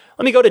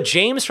 Let me go to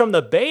James from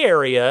the Bay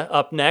Area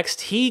up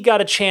next. He got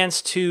a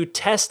chance to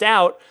test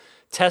out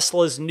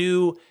Tesla's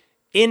new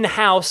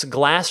in-house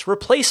glass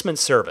replacement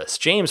service.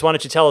 James, why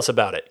don't you tell us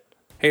about it?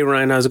 Hey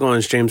Ryan, how's it going?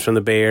 It's James from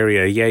the Bay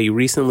Area. Yeah, you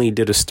recently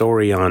did a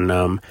story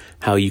on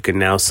how you can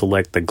now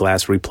select the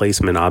glass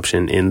replacement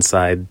option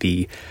inside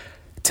the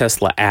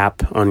Tesla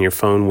app on your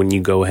phone when you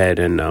go ahead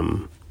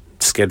and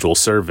schedule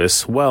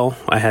service. Well,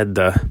 I had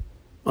the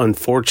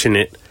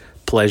unfortunate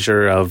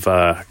pleasure of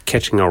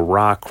catching a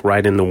rock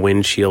right in the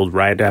windshield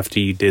right after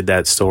you did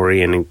that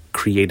story, and it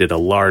created a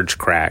large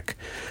crack.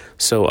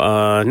 So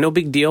no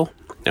big deal.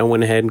 I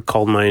went ahead and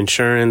called my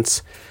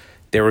insurance.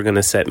 They were going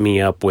to set me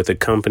up with a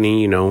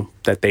company,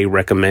 that they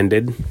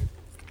recommended.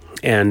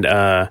 And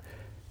I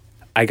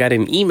got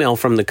an email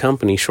from the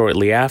company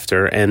shortly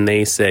after, and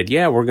they said,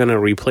 yeah, we're going to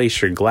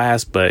replace your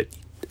glass, but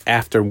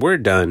after we're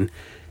done,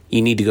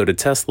 you need to go to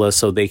Tesla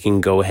so they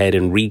can go ahead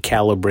and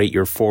recalibrate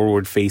your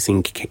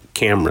forward-facing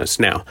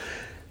cameras. Now,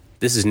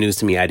 this is news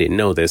to me. I didn't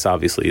know this.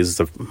 Obviously, this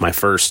is my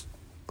first,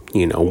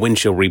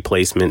 windshield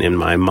replacement in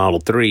my Model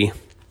 3.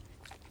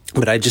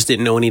 But I just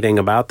didn't know anything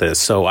about this.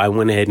 So I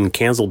went ahead and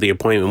canceled the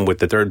appointment with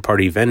the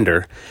third-party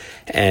vendor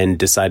and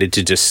decided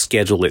to just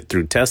schedule it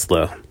through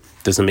Tesla.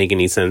 Doesn't make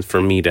any sense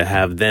for me to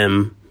have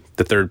them,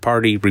 the third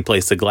party,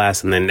 replace the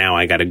glass, and then now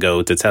I got to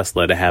go to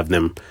Tesla to have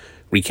them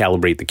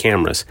recalibrate the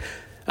cameras.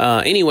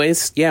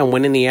 Anyways,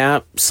 went in the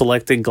app,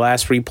 selected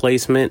glass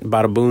replacement,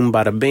 bada boom,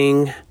 bada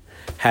bing.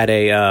 Had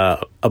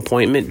a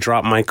appointment,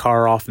 dropped my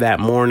car off that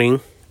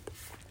morning,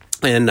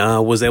 and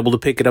was able to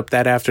pick it up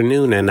that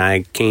afternoon, and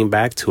I came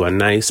back to a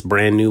nice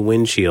brand new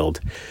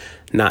windshield.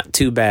 Not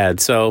too bad.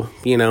 So,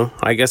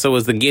 I guess I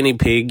was the guinea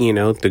pig,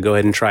 to go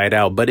ahead and try it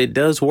out. But it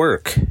does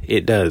work.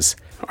 It does.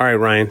 All right,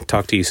 Ryan,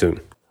 talk to you soon.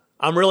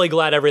 I'm really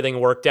glad everything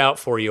worked out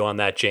for you on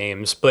that,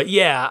 James. But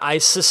yeah, I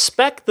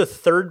suspect the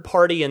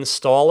third-party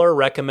installer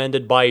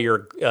recommended by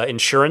your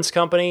insurance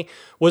company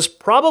was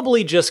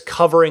probably just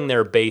covering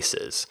their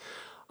bases.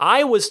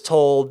 I was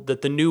told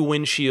that the new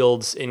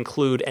windshields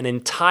include an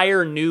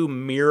entire new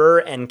mirror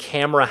and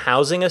camera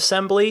housing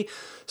assembly.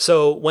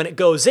 So when it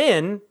goes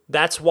in,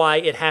 that's why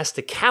it has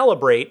to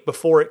calibrate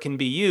before it can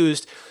be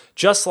used,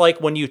 just like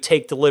when you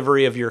take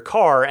delivery of your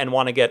car and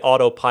want to get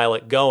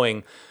autopilot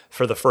going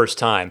for the first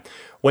time.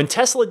 When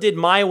Tesla did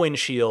my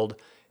windshield,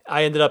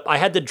 I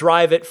had to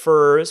drive it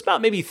for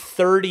about maybe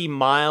 30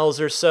 miles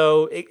or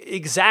so,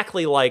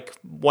 exactly like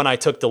when I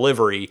took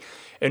delivery,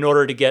 in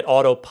order to get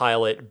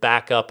autopilot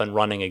back up and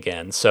running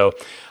again. So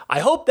I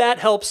hope that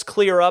helps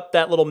clear up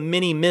that little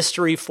mini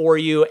mystery for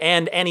you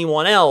and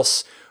anyone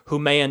else who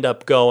may end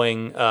up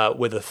going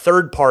with a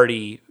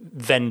third-party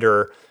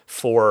vendor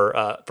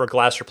for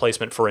glass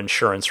replacement for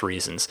insurance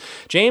reasons.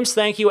 James,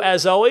 thank you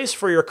as always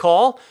for your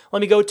call.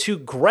 Let me go to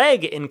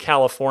Greg in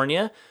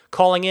California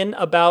calling in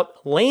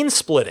about lane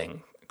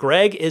splitting.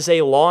 Greg is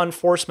a law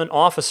enforcement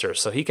officer,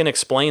 so he can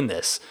explain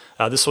this.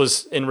 This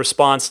was in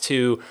response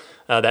to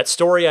that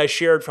story I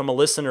shared from a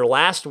listener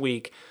last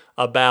week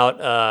about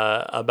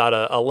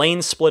a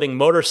lane splitting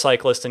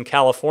motorcyclist in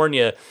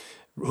California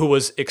who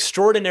was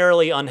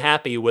extraordinarily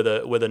unhappy with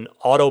an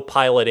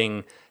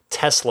autopiloting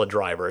Tesla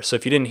driver. So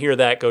if you didn't hear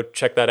that, go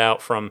check that out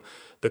from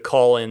the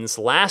call-ins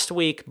last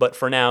week. But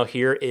for now,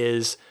 here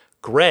is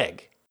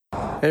Greg.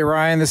 Hey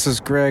Ryan, this is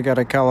Greg out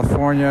of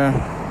California.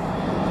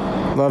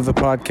 Love the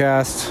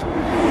podcast.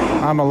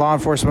 I'm a law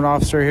enforcement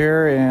officer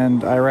here,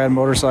 and I ride a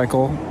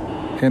motorcycle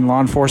in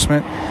law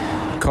enforcement.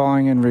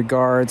 Calling in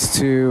regards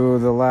to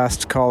the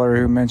last caller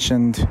who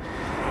mentioned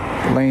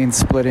lane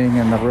splitting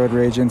and the road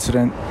rage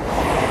incident.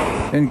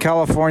 In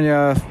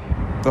California,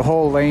 the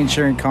whole lane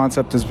sharing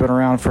concept has been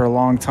around for a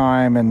long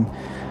time, and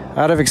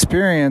out of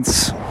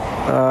experience,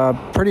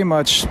 pretty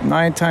much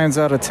 9 times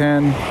out of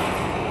 10,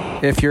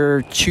 if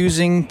you're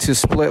choosing to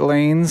split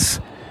lanes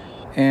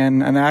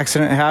and an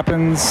accident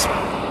happens,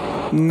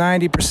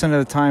 90%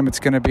 of the time it's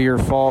going to be your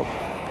fault.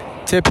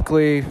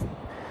 Typically,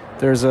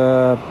 there's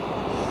a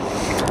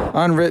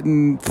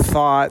unwritten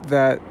thought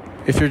that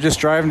if you're just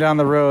driving down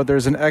the road,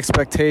 there's an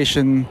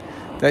expectation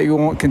that you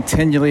won't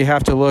continually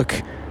have to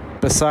look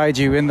beside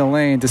you in the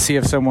lane to see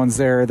if someone's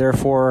there.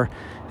 Therefore,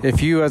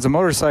 if you as a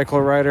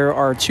motorcycle rider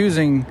are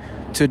choosing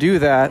to do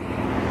that,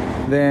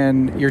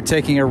 then you're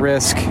taking a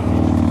risk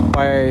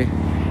by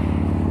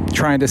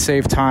trying to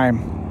save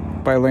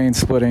time by lane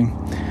splitting.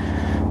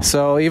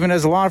 So even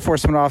as a law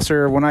enforcement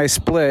officer, when I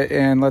split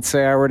and let's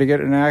say I were to get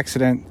in an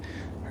accident,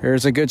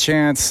 there's a good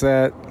chance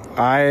that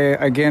I,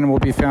 again, will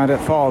be found at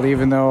fault,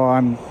 even though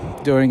I'm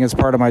doing it as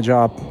part of my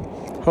job.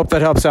 Hope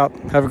that helps out.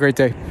 Have a great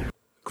day.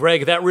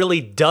 Greg, that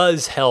really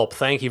does help.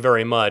 Thank you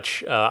very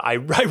much. I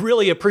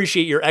really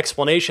appreciate your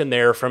explanation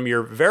there from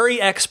your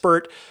very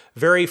expert,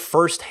 very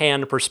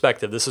first-hand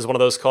perspective. This is one of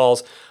those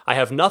calls. I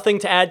have nothing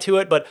to add to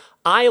it, but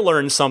I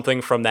learned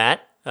something from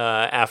that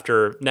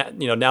after,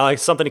 now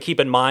it's something to keep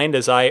in mind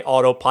as I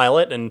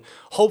autopilot and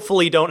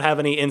hopefully don't have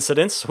any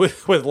incidents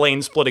with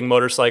lane-splitting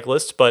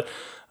motorcyclists. But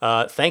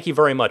thank you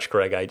very much,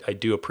 Greg. I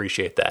do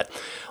appreciate that.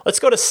 Let's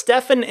go to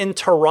Stefan in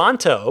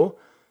Toronto.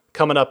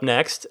 Coming up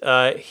next,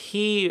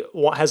 he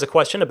has a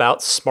question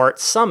about Smart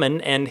Summon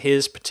and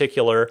his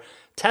particular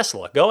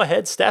Tesla. Go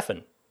ahead,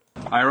 Stefan.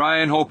 Hi,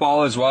 Ryan. Hope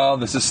all is well.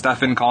 This is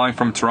Stefan calling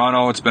from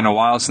Toronto. It's been a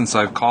while since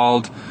I've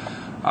called.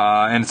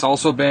 And it's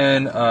also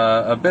been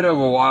a bit of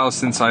a while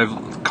since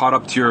I've caught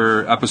up to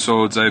your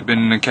episodes. I've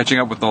been catching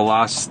up with the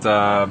last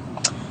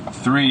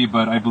 3,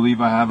 but I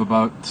believe I have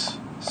about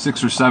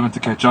 6 or 7 to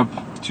catch up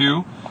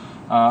to.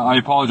 I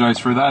apologize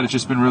for that. It's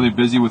just been really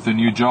busy with a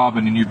new job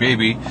and a new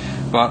baby.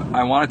 But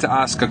I wanted to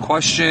ask a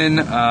question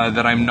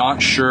that I'm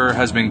not sure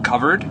has been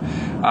covered.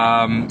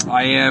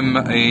 I am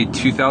a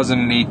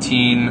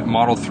 2018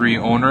 Model 3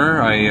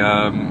 owner.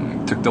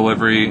 I took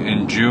delivery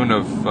in June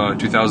of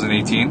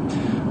 2018.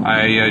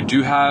 I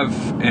do have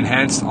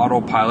enhanced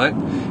autopilot,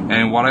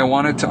 and what I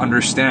wanted to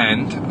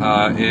understand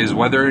is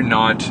whether or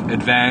not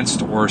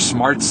advanced or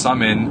smart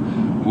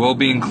summon will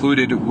be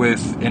included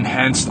with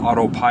enhanced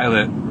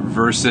autopilot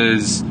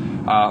versus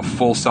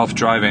full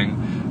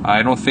self-driving.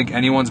 I don't think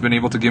anyone's been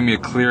able to give me a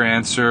clear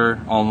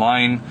answer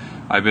online.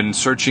 I've been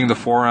searching the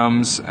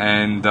forums,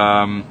 and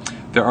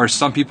there are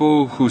some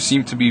people who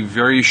seem to be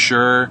very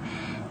sure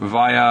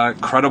via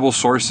credible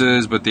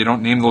sources, but they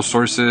don't name those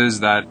sources,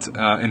 that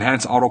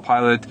enhanced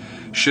autopilot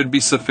should be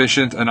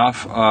sufficient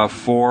enough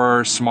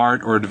for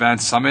smart or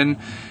advanced summon.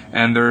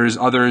 And there's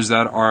others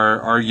that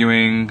are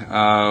arguing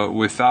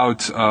without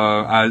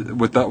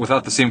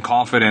the same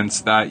confidence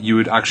that you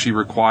would actually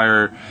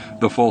require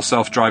the full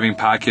self-driving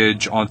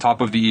package on top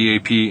of the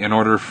EAP in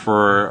order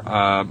for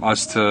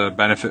us to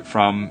benefit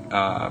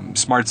from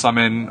smart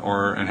summon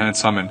or enhanced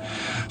summon.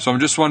 So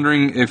I'm just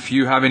wondering if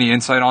you have any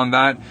insight on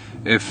that.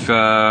 If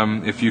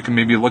you can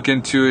maybe look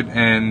into it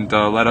and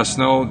let us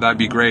know, that'd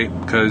be great,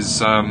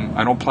 because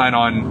I don't plan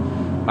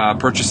on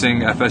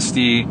purchasing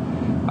FSD.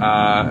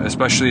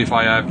 Especially if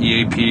I have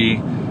EAP,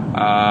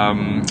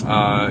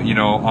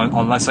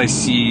 unless I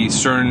see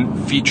certain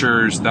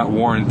features that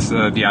warrant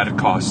the added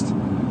cost.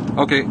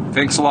 Okay,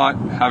 thanks a lot.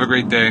 Have a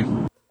great day.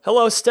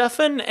 Hello,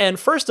 Stefan, and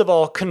first of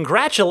all,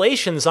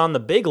 congratulations on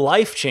the big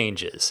life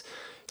changes.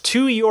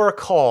 To your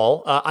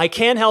call, I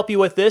can help you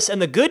with this,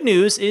 and the good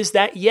news is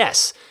that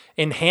yes,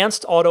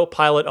 enhanced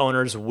autopilot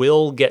owners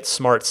will get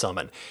Smart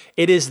Summon.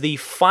 It is the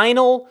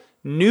final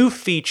new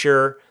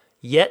feature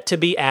yet to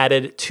be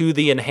added to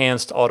the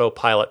enhanced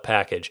autopilot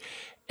package.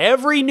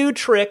 Every new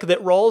trick that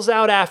rolls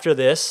out after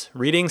this,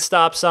 reading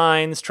stop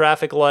signs,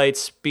 traffic lights,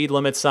 speed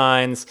limit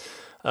signs,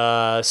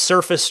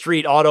 surface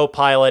street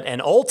autopilot,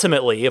 and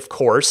ultimately, of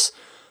course,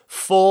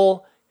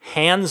 full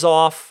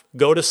hands-off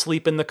go to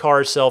sleep in the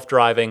car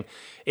self-driving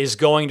is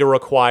going to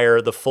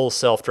require the full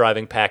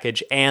self-driving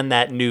package and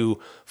that new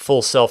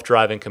full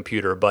self-driving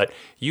computer. But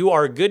you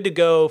are good to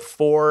go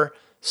for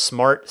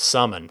Smart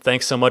Summon.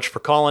 Thanks so much for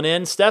calling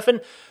in,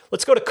 Stefan.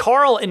 Let's go to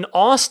Carl in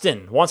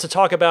Austin. Wants to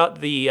talk about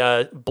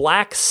the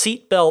black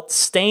seatbelt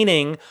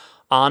staining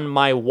on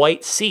my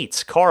white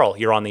seats. Carl,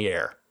 you're on the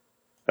air.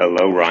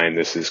 Hello, Ryan.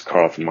 This is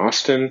Carl from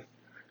Austin.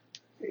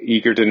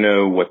 Eager to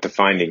know what the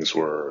findings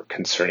were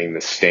concerning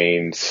the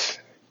stains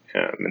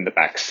in the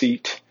back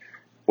seat,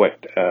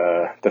 what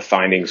the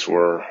findings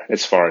were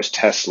as far as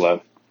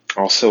Tesla.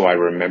 Also, I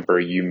remember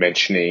you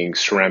mentioning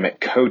ceramic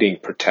coating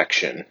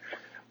protection.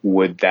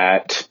 Would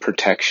that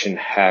protection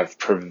have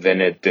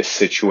prevented this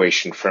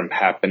situation from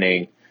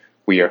happening?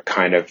 We are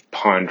kind of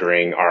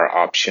pondering our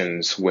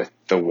options with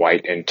the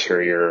white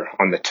interior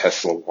on the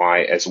Tesla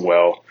Y as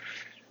well.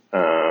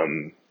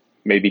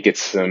 Maybe get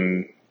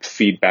some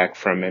feedback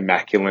from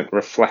Immaculate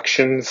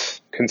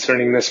Reflections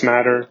concerning this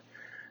matter.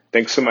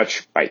 Thanks so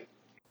much. Bye.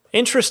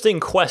 Interesting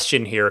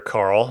question here,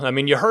 Carl. I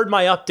mean, you heard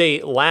my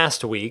update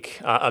last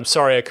week. I'm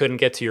sorry I couldn't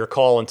get to your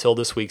call until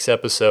this week's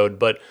episode,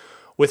 but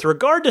with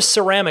regard to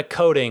ceramic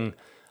coating,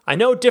 I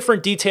know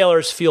different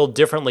detailers feel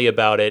differently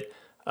about it.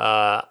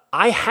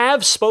 I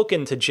have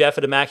spoken to Jeff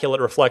at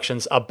Immaculate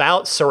Reflections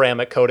about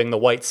ceramic coating the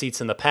white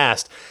seats in the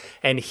past,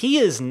 and he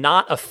is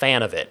not a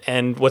fan of it.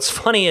 And what's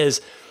funny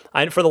is,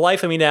 for the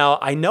life of me now,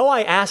 I know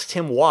I asked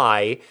him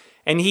why,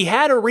 and he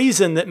had a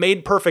reason that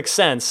made perfect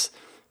sense,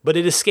 but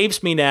it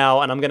escapes me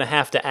now, and I'm going to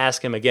have to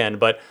ask him again.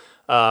 But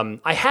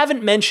I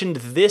haven't mentioned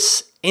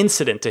this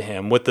incident to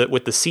him with the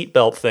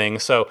seatbelt thing,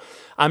 so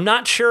I'm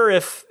not sure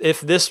if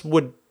this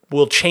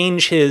will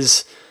change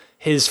his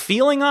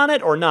feeling on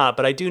it or not,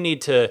 but I do need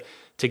to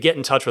get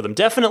in touch with him.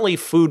 Definitely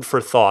food for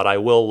thought. I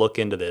will look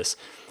into this.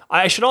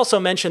 I should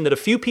also mention that a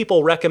few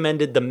people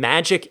recommended the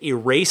Magic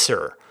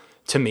Eraser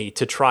to me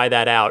to try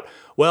that out.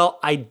 Well,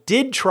 I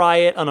did try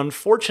it, and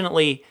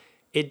unfortunately,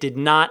 it did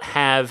not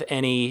have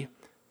any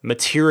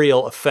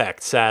material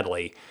effect,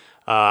 sadly.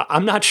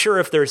 I'm not sure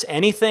if there's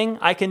anything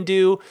I can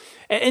do.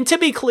 And to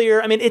be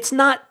clear, I mean, it's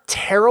not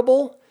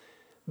terrible,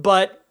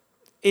 but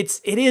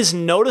it is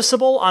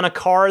noticeable on a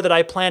car that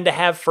I plan to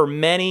have for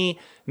many,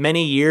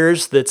 many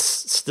years that's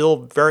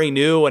still very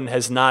new and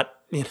has not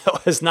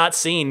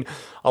seen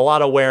a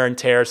lot of wear and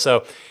tear.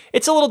 So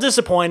it's a little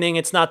disappointing.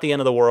 It's not the end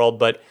of the world,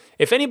 but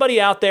if anybody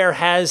out there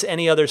has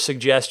any other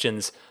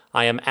suggestions,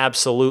 I am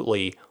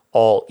absolutely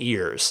all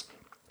ears.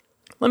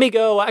 Let me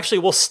go. Actually,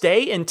 we'll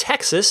stay in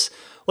Texas.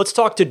 Let's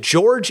talk to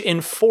George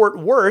in Fort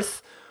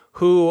Worth,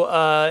 who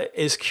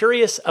is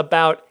curious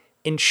about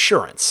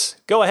insurance.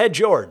 Go ahead,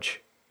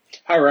 George.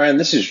 Hi, Ryan.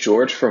 This is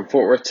George from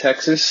Fort Worth,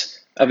 Texas.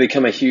 I've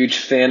become a huge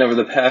fan over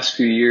the past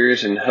few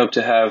years and hope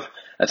to have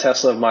a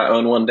Tesla of my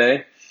own one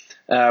day.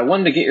 I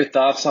wanted to get your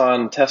thoughts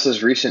on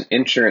Tesla's recent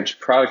insurance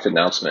product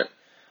announcement.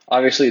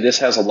 Obviously, this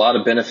has a lot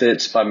of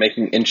benefits by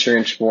making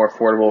insurance more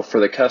affordable for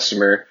the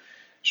customer,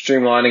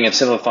 streamlining and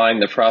simplifying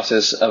the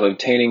process of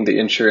obtaining the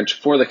insurance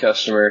for the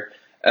customer,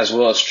 as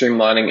well as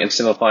streamlining and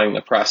simplifying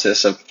the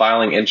process of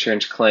filing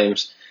insurance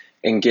claims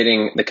and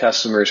getting the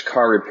customer's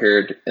car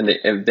repaired in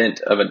the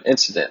event of an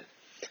incident.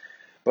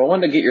 But I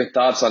wanted to get your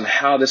thoughts on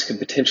how this could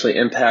potentially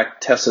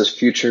impact Tesla's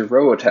future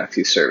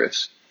robotaxi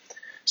service.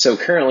 So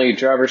currently,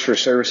 drivers for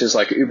services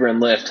like Uber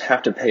and Lyft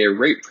have to pay a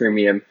rate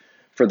premium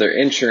for their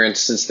insurance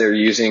since they're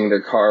using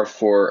their car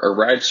for a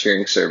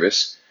ride-sharing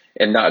service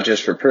and not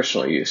just for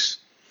personal use.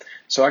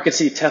 So I could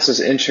see Tesla's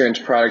insurance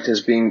product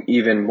as being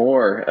even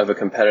more of a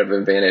competitive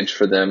advantage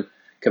for them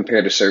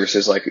compared to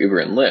services like Uber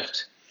and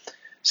Lyft.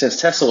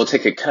 Since Tesla will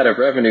take a cut of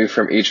revenue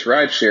from each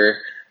rideshare,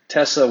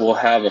 Tesla will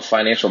have a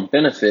financial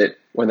benefit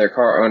when their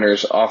car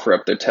owners offer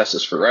up their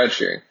Teslas for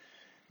ride-sharing.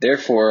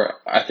 Therefore,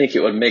 I think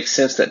it would make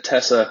sense that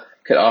Tesla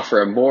could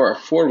offer a more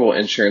affordable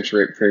insurance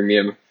rate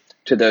premium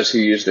to those who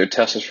use their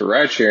Teslas for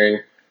ride-sharing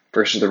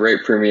versus the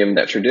rate premium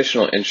that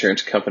traditional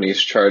insurance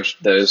companies charge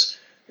those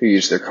who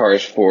use their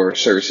cars for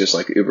services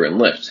like Uber and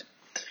Lyft.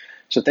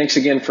 So thanks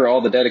again for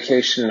all the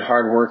dedication and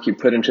hard work you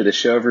put into the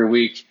show every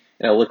week,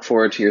 and I look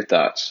forward to your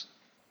thoughts.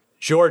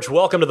 George,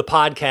 welcome to the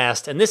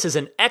podcast, and this is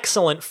an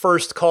excellent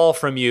first call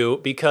from you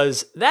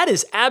because that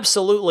is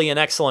absolutely an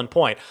excellent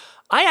point.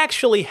 I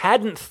actually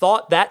hadn't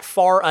thought that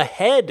far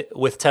ahead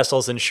with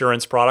Tesla's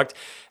insurance product,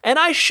 and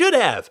I should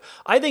have.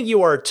 I think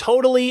you are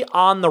totally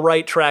on the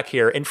right track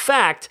here. In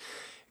fact,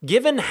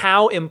 given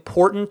how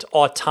important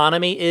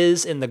autonomy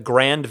is in the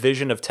grand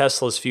vision of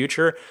Tesla's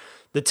future,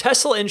 the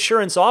Tesla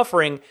insurance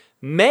offering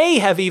may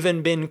have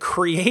even been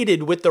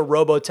created with the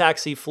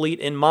robotaxi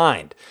fleet in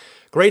mind.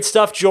 Great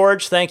stuff,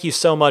 George. Thank you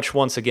so much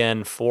once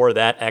again for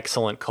that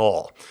excellent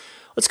call.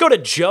 Let's go to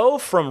Joe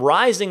from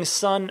Rising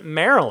Sun,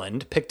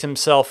 Maryland. Picked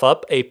himself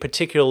up a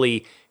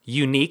particularly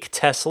unique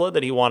Tesla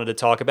that he wanted to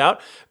talk about.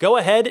 Go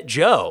ahead,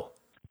 Joe.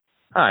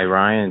 Hi,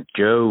 Ryan.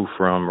 Joe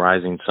from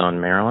Rising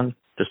Sun, Maryland.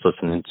 Just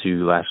listening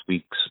to last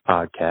week's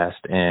podcast,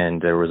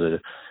 and there was a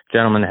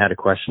gentleman that had a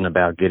question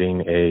about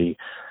getting a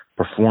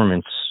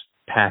performance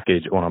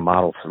package on a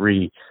Model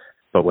 3,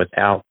 but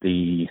without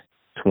the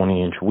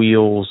 20-inch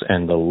wheels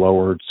and the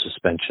lowered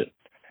suspension.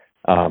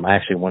 I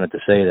actually wanted to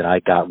say that I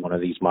got one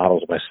of these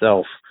models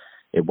myself.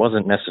 It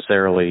wasn't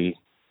necessarily,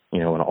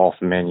 an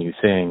off-menu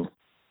thing.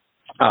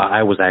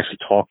 I was actually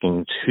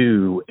talking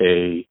to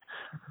a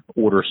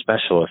order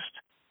specialist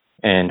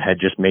and had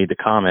just made the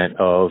comment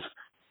of,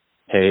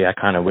 hey, I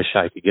kind of wish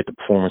I could get the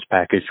performance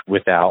package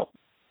without,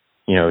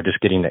 just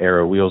getting the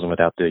Aero wheels and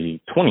without the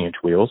 20-inch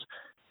wheels.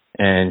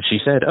 And she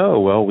said, oh,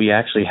 well, we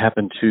actually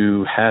happen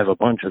to have a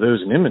bunch of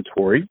those in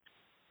inventory,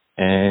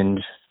 and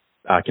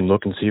I can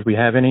look and see if we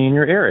have any in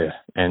your area.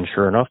 And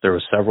sure enough, there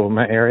was several in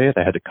my area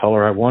that had the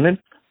color I wanted,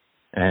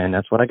 and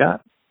that's what I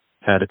got.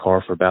 Had the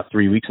car for about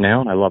 3 weeks now,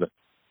 and I love it.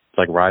 It's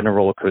like riding a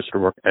roller coaster to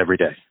work every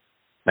day.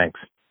 Thanks.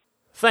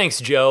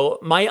 Thanks, Joe.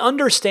 My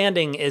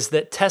understanding is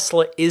that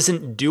Tesla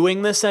isn't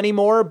doing this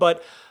anymore,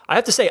 but I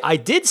have to say, I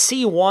did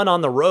see one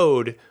on the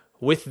road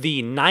with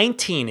the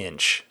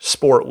 19-inch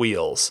sport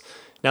wheels.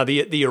 Now,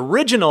 the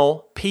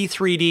original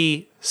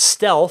P3D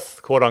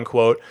Stealth, quote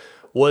unquote,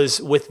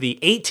 was with the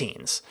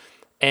 18s.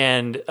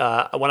 And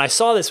when I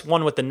saw this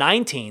one with the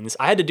 19s,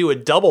 I had to do a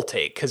double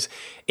take because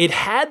it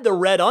had the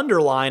red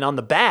underline on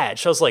the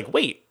badge. So I was like,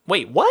 wait,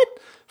 what?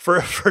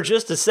 For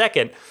just a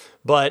second.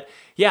 But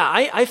yeah,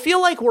 I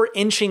feel like we're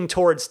inching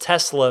towards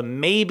Tesla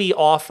maybe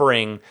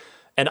offering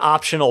an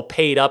optional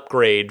paid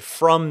upgrade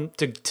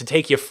to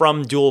take you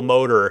from dual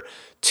motor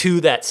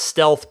to that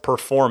stealth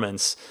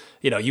performance.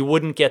 You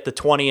wouldn't get the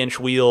 20-inch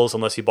wheels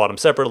unless you bought them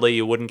separately.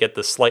 You wouldn't get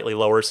the slightly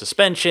lower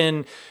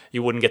suspension.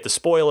 You wouldn't get the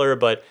spoiler.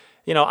 But,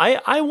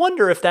 I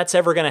wonder if that's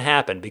ever going to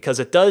happen because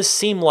it does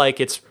seem like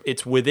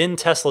it's within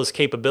Tesla's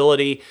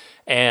capability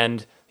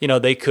and,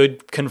 they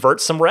could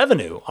convert some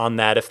revenue on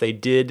that if they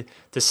did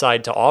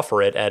decide to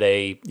offer it at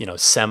a,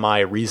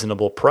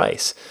 semi-reasonable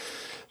price.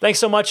 Thanks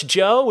so much,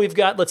 Joe. We've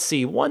got,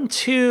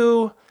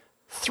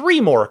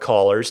 3 more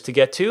callers to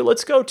get to.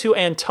 Let's go to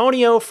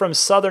Antonio from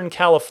Southern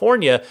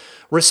California,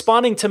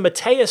 responding to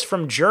Mateus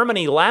from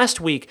Germany last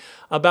week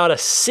about a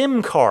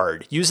SIM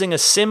card, using a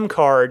SIM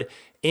card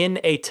in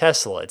a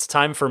Tesla. It's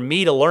time for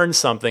me to learn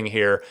something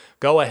here.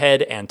 Go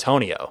ahead,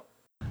 Antonio.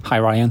 Hi,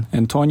 Ryan.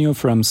 Antonio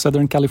from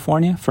Southern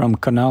California, from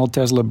Canal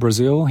Tesla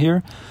Brazil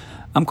here.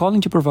 I'm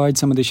calling to provide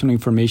some additional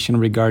information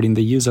regarding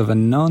the use of a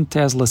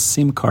non-Tesla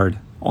SIM card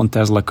on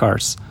Tesla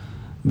cars.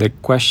 The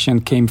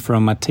question came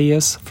from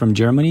Matthias from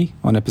Germany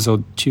on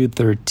episode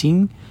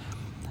 213.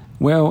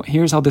 Well,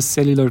 here's how the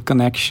cellular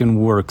connection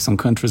works on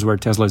countries where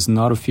Tesla is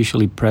not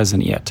officially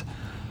present yet.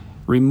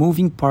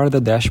 Removing part of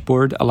the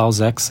dashboard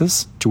allows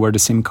access to where the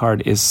SIM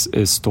card is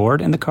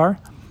stored in the car.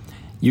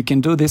 You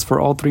can do this for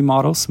all 3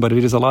 models, but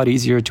it is a lot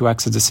easier to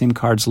access the SIM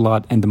card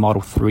slot in the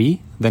Model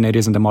 3 than it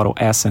is in the Model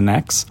S and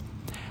X.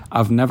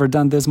 I've never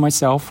done this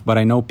myself, but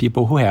I know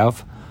people who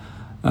have.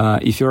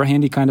 If you're a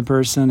handy kind of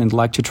person and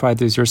like to try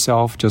this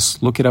yourself,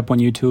 just look it up on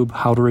YouTube,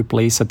 how to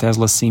replace a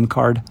Tesla SIM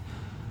card.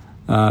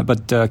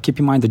 But keep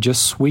in mind that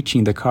just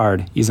switching the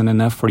card isn't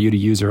enough for you to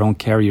use your own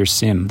carrier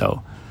SIM,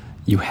 though.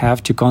 You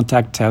have to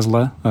contact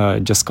Tesla,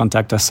 just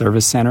contact a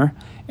service center,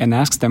 and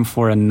ask them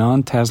for a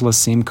non-Tesla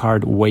SIM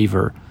card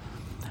waiver.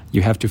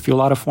 You have to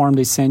fill out a form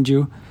they send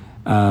you,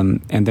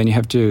 and then they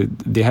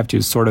have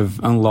to sort of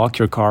unlock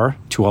your car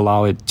to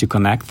allow it to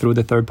connect through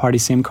the third-party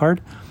SIM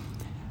card.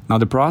 Now,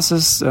 the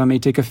process may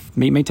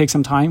take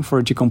some time for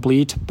it to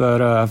complete,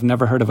 but I've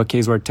never heard of a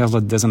case where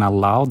Tesla doesn't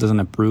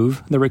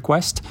approve the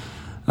request.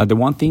 The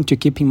one thing to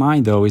keep in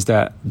mind, though, is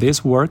that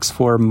this works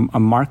for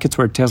markets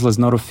where Tesla is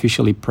not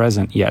officially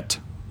present yet,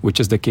 which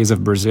is the case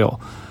of Brazil.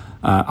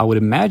 I would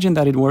imagine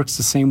that it works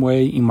the same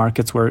way in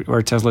markets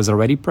where Tesla is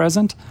already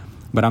present,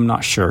 but I'm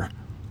not sure.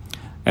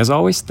 As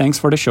always, thanks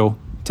for the show.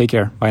 Take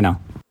care. Bye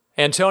now.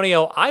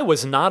 Antonio, I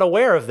was not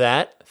aware of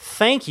that.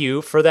 Thank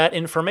you for that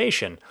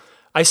information.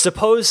 I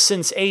suppose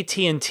since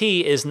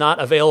AT&T is not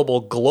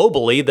available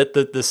globally, that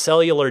the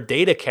cellular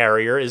data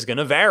carrier is going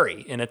to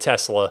vary in a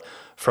Tesla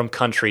from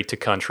country to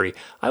country.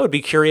 I would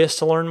be curious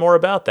to learn more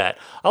about that.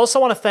 I also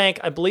want to thank,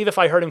 I believe if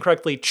I heard him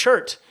correctly,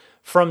 Chert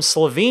from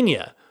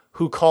Slovenia,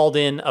 who called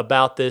in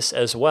about this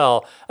as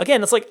well.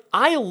 Again, it's like,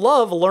 I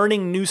love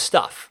learning new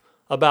stuff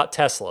about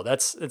Tesla.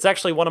 It's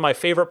actually one of my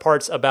favorite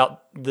parts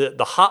about the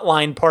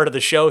hotline part of the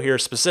show here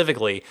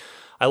specifically.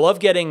 I love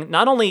getting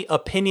not only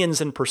opinions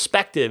and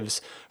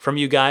perspectives from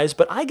you guys,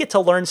 but I get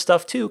to learn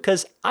stuff too,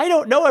 because I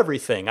don't know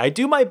everything. I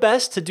do my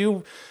best to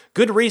do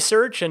good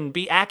research and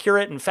be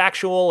accurate and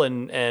factual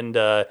and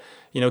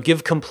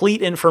give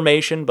complete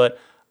information, but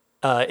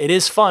it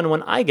is fun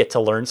when I get to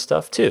learn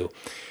stuff too.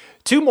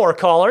 2 more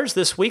callers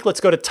this week.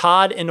 Let's go to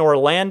Todd in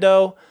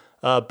Orlando,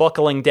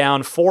 buckling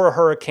down for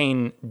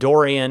Hurricane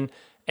Dorian,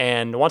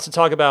 and wants to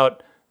talk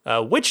about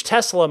which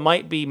Tesla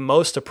might be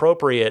most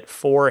appropriate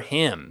for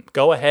him.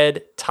 Go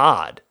ahead,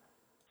 Todd.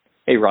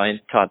 Hey, Ryan.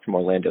 Todd from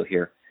Orlando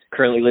here.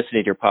 Currently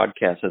listening to your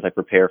podcast as I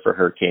prepare for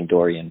Hurricane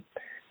Dorian.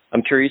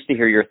 I'm curious to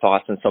hear your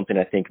thoughts on something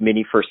I think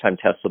many first-time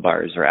Tesla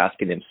buyers are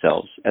asking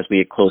themselves as we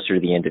get closer to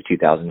the end of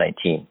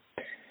 2019.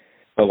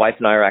 My wife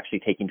and I are actually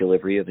taking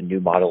delivery of a new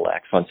Model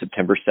X on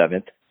September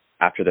 7th,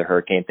 after the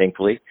hurricane,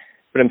 thankfully.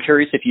 But I'm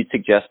curious if you'd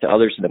suggest to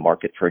others in the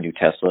market for a new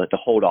Tesla to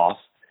hold off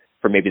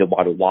for maybe the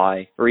Model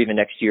Y, or even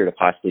next year to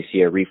possibly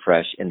see a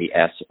refresh in the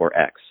S or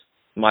X.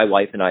 My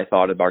wife and I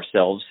thought of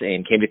ourselves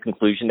and came to the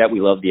conclusion that we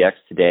love the X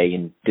today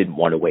and didn't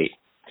want to wait.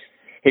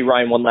 Hey,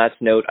 Ryan, one last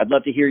note. I'd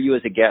love to hear you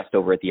as a guest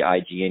over at the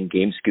IGN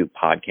Game Scoop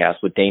podcast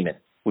with Damon.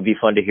 Would be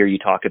fun to hear you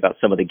talk about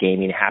some of the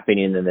gaming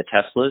happening in the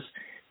Teslas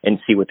and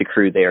see what the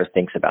crew there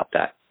thinks about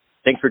that.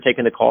 Thanks for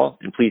taking the call,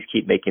 and please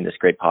keep making this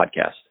great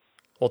podcast.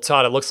 Well,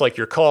 Todd, it looks like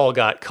your call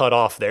got cut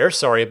off there.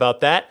 Sorry about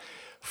that.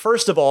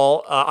 First of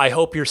all, I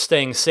hope you're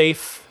staying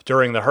safe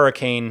during the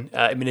hurricane.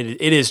 I mean,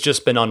 it has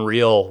just been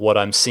unreal what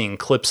I'm seeing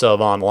clips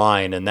of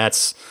online, and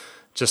that's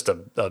just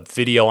a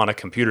video on a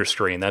computer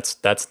screen.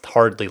 That's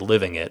hardly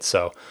living it.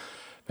 So,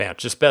 man,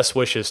 just best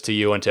wishes to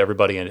you and to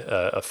everybody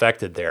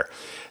affected there.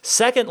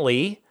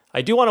 Secondly,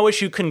 I do want to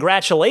wish you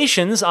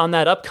congratulations on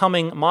that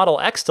upcoming Model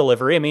X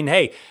delivery. I mean,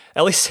 hey,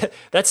 at least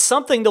that's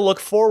something to look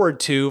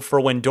forward to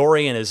for when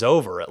Dorian is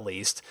over, at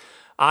least.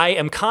 I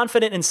am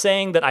confident in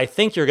saying that I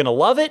think you're going to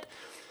love it.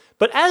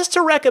 But as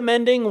to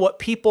recommending what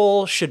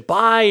people should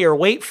buy or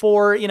wait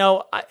for, you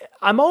know,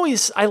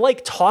 I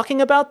like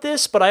talking about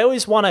this, but I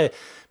always want to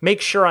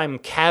make sure I'm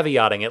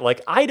caveating it.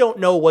 Like, I don't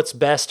know what's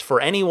best for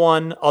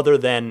anyone other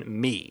than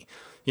me.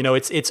 You know,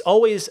 it's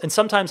always, and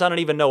sometimes I don't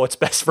even know what's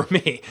best for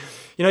me.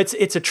 You know,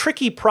 it's a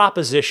tricky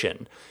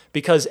proposition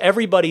because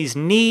everybody's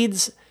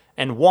needs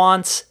and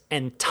wants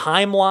and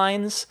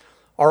timelines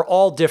are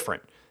all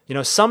different. You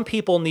know, some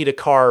people need a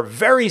car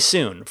very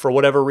soon for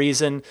whatever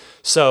reason,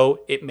 so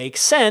it makes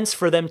sense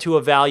for them to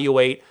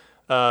evaluate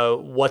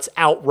what's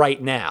out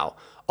right now.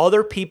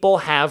 Other people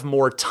have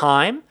more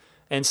time,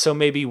 and so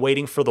maybe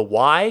waiting for the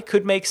Y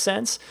could make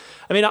sense.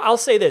 I mean, I'll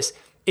say this.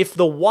 If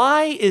the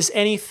Y is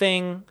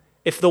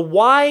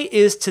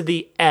to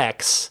the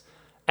X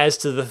as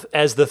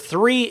the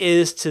 3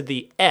 is to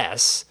the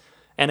S,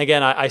 and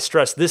again, I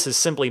stress this is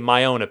simply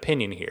my own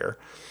opinion here,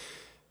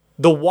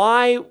 the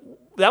Y,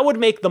 that would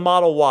make the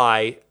Model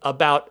Y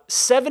about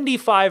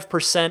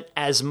 75%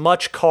 as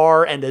much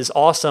car and as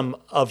awesome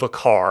of a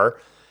car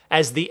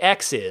as the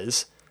X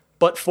is,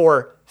 but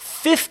for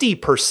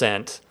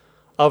 50%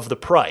 of the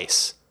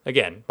price.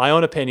 Again, my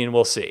own opinion,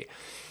 we'll see.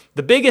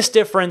 The biggest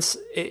difference,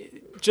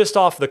 just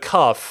off the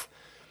cuff,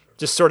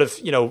 just sort of,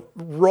 you know,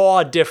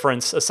 raw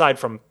difference aside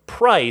from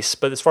price,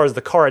 but as far as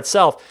the car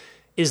itself,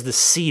 is the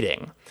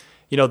seating.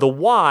 You know, the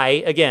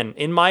Y, again,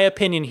 in my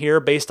opinion here,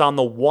 based on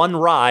the one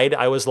ride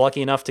I was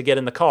lucky enough to get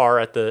in the car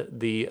at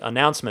the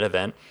announcement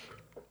event,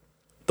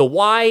 the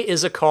Y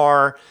is a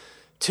car,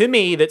 to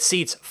me, that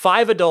seats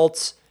 5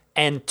 adults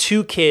and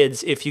 2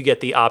 kids if you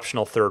get the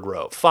optional third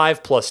row,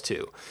 5 plus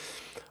 2.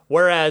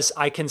 Whereas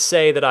I can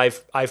say that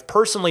I've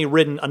personally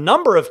ridden a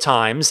number of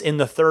times in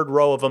the third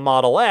row of a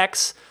Model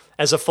X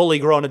as a fully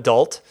grown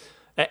adult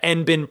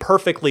and been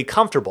perfectly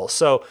comfortable.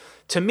 So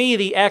to me,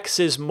 the X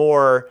is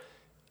more...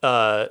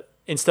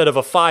 instead of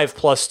a 5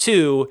 plus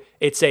 2,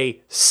 it's a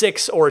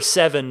 6 or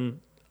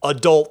 7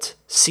 adult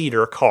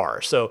seater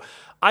car. So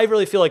I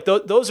really feel like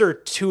those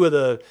are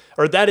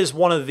that is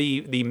one of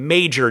the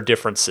major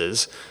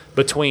differences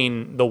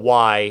between the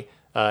Y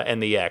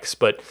and the X.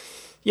 But,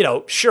 you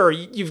know, sure,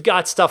 you've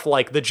got stuff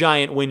like the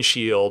giant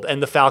windshield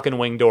and the Falcon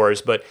Wing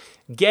doors, but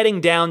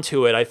getting down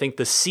to it, I think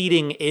the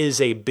seating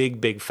is a big,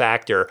 big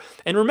factor.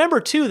 And remember,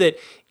 too, that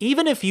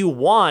even if you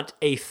want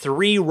a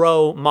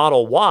 3-row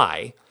Model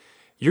Y,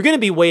 you're going to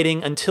be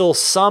waiting until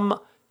some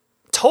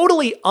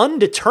totally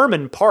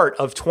undetermined part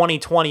of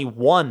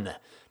 2021,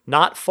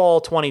 not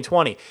fall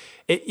 2020.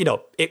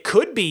 It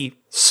could be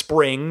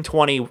spring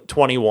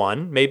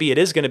 2021. Maybe it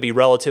is going to be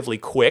relatively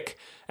quick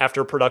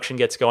after production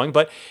gets going,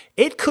 but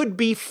it could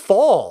be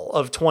fall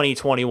of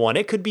 2021.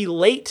 It could be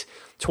late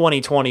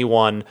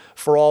 2021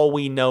 for all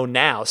we know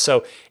now.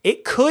 So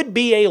it could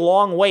be a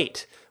long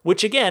wait,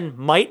 which again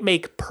might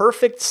make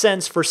perfect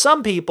sense for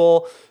some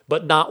people,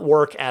 but not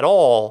work at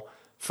all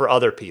for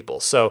other people.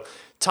 So,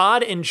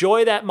 Todd,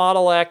 enjoy that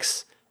Model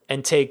X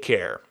and take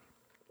care.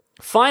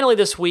 Finally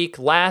this week,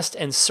 last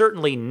and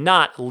certainly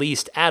not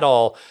least at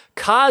all,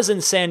 Kaz in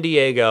San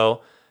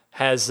Diego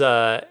has,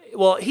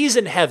 he's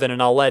in heaven,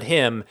 and I'll let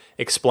him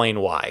explain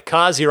why.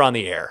 Kaz, you're on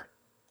the air.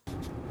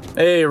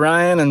 Hey,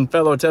 Ryan and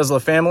fellow Tesla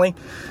family.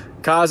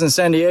 Kaz in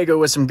San Diego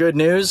with some good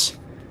news.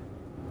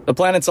 The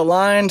planets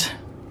aligned,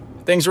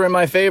 things were in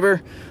my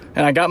favor,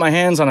 and I got my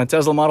hands on a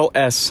Tesla Model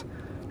S.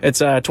 It's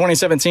a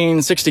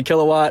 2017 60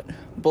 kilowatt,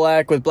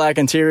 black with black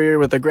interior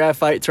with the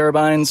graphite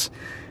turbines,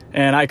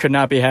 and I could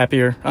not be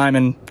happier. I'm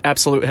in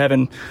absolute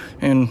heaven,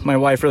 and my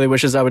wife really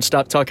wishes I would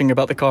stop talking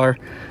about the car.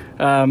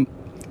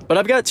 But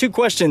I've got 2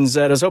 questions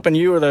that I was hoping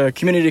you or the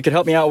community could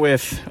help me out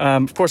with.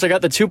 Of course, I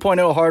got the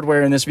 2.0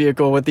 hardware in this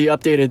vehicle with the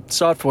updated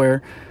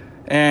software,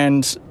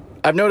 and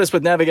I've noticed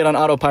with Navigate on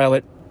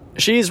Autopilot,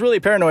 she's really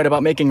paranoid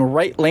about making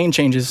right lane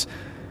changes.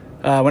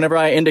 Whenever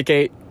I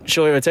indicate,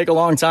 she'll either take a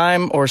long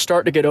time or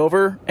start to get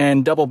over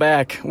and double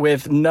back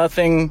with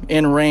nothing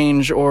in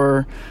range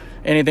or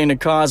anything to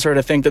cause her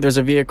to think that there's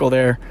a vehicle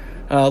there.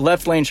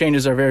 Left lane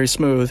changes are very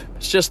smooth.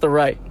 It's just the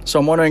right. So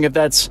I'm wondering if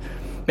that's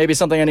maybe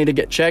something I need to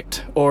get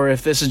checked, or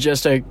if this is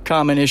just a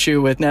common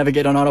issue with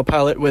Navigate on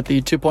Autopilot with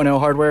the 2.0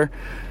 hardware.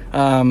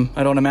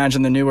 I don't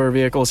imagine the newer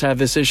vehicles have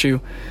this issue.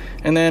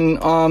 And then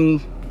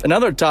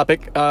another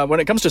topic, when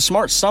it comes to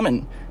Smart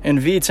Summon and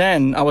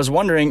V10, I was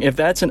wondering if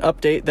that's an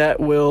update that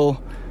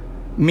will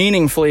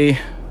meaningfully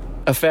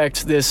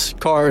affect this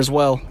car as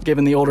well,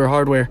 given the older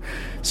hardware.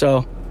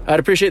 So I'd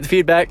appreciate the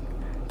feedback.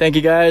 Thank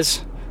you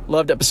guys.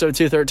 Loved episode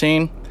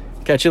 213.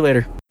 Catch you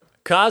later.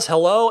 Kaz,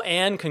 hello,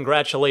 and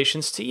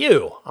congratulations to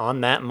you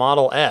on that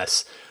Model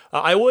S.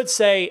 I would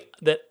say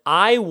that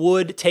I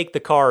would take the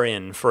car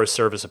in for a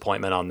service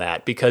appointment on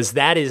that, because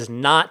that is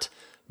not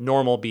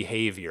normal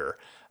behavior.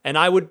 And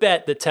I would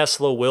bet that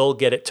Tesla will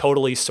get it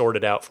totally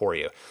sorted out for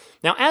you.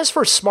 Now, as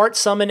for Smart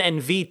Summon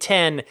and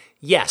V10,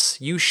 yes,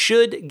 you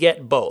should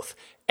get both.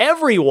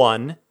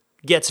 Everyone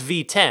gets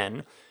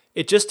V10.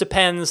 It just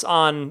depends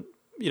on,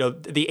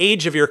 the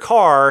age of your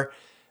car,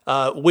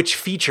 which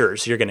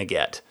features you're going to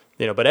get.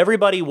 But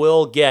everybody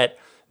will get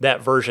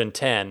that version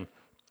 10.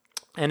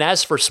 And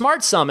as for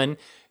Smart Summon,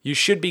 you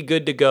should be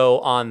good to go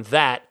on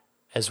that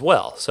as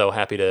well. So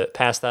happy to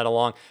pass that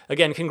along.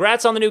 Again,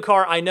 congrats on the new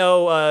car. I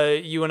know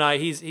you and I,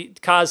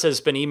 Kaz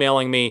has been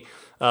emailing me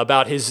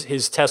about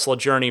his Tesla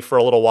journey for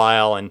a little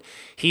while, and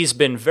he's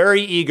been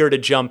very eager to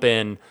jump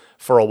in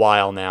for a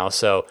while now.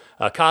 So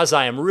Kaz,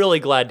 I am really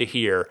glad to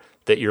hear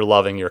that you're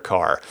loving your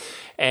car.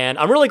 And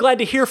I'm really glad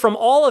to hear from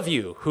all of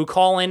you who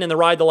call in the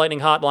Ride the Lightning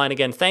hotline.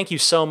 Again, thank you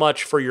so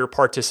much for your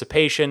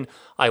participation.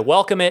 I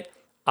welcome it,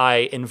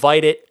 I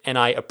invite it, and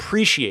I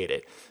appreciate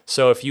it.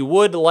 So if you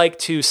would like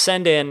to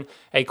send in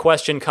a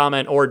question,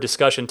 comment, or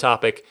discussion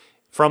topic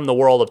from the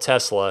world of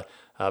Tesla,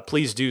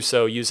 please do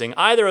so using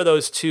either of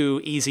those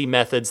two easy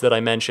methods that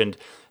I mentioned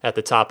at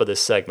the top of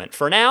this segment.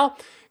 For now,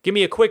 give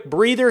me a quick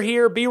breather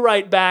here. Be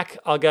right back.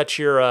 I'll get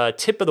your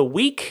tip of the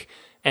week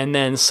and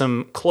then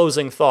some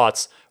closing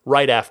thoughts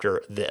right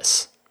after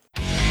this.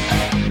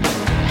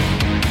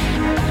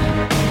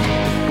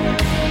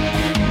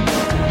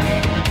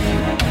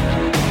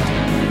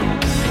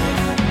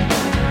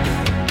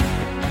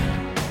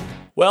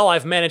 Well,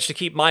 I've managed to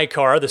keep my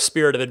car, the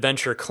Spirit of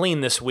Adventure,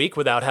 clean this week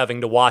without having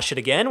to wash it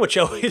again, which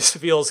always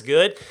feels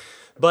good.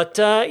 But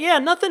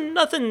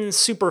nothing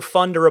super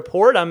fun to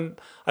report.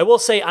 I will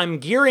say I'm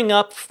gearing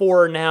up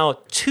for now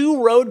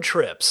 2 road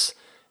trips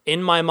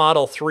in my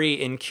Model 3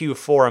 in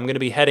Q4. I'm going to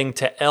be heading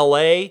to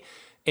LA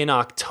in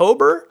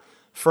October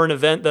for an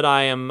event that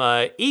I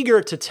am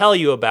eager to tell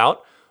you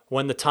about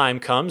when the time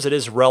comes. It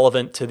is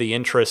relevant to the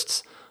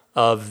interests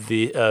of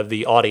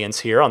the audience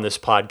here on this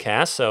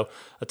podcast, so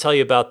I'll tell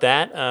you about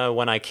that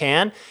when I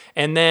can.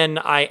 And then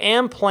I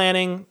am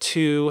planning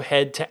to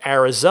head to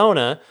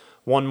Arizona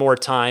one more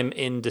time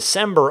in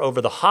December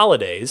over the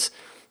holidays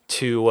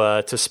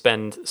to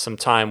spend some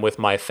time with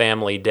my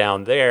family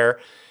down there.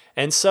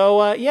 And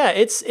so,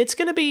 it's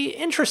going to be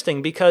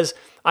interesting because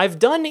I've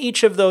done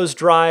each of those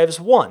drives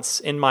once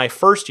in my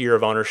first year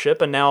of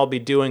ownership, and now I'll be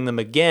doing them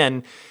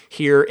again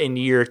here in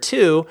year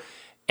 2.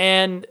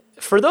 And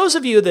for those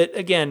of you that,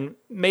 again,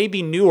 may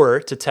be newer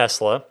to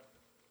Tesla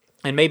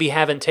and maybe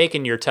haven't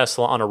taken your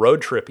Tesla on a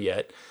road trip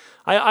yet,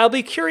 I'll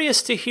be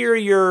curious to hear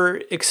your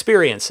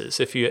experiences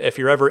if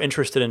you're ever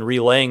interested in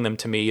relaying them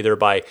to me, either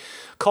by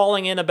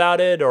calling in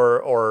about it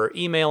or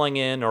emailing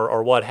in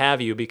or what have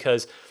you,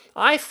 because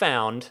I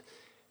found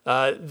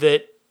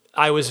that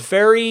I was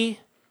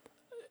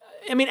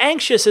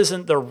anxious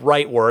isn't the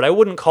right word. I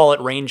wouldn't call it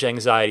range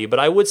anxiety, but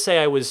I would say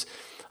I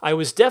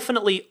was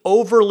definitely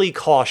overly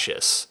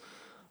cautious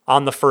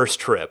on the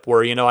first trip,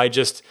 where,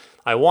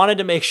 I wanted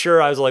to make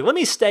sure, I was like, let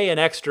me stay an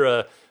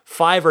extra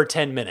 5 or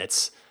 10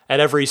 minutes at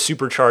every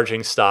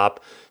supercharging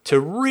stop to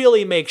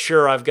really make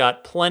sure I've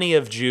got plenty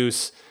of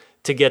juice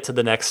to get to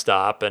the next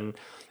stop. And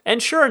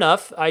sure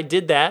enough, I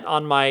did that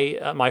on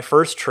my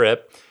first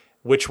trip,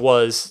 which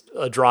was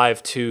a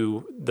drive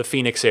to the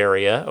Phoenix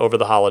area over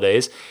the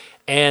holidays.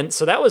 And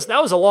so that was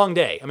a long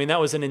day. That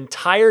was an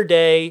entire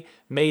day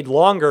made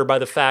longer by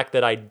the fact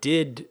that I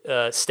did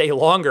stay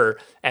longer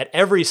at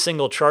every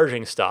single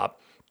charging stop.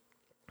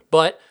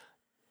 But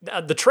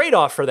the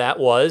trade-off for that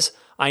was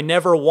I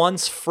never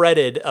once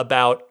fretted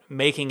about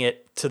making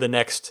it to the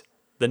next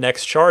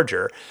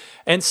charger.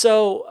 And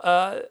so,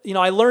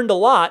 I learned a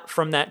lot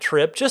from that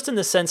trip, just in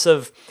the sense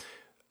of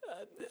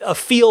a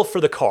feel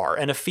for the car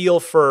and a feel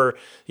for,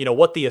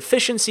 what the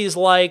efficiency is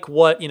like,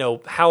 what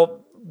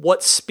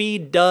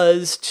speed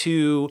does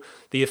to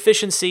the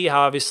efficiency,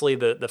 how obviously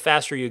the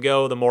faster you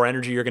go, the more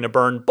energy you're going to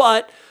burn,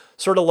 but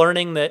sort of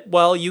learning that,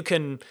 well,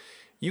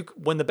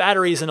 when the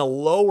battery's in a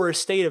lower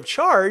state of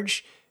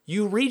charge,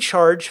 you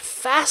recharge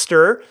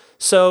faster,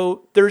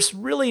 so there's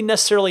really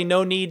necessarily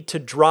no need to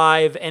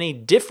drive any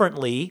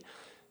differently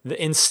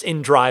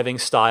in driving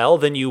style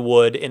than you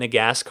would in a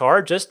gas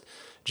car. Just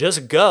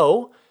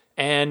go,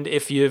 and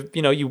if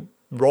you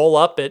roll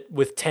up it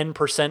with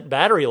 10%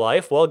 battery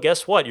life, well,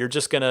 guess what? You're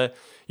gonna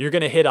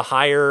hit a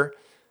higher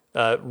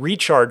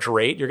recharge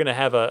rate. You're gonna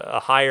have a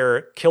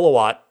higher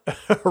kilowatt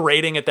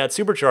rating at that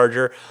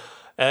supercharger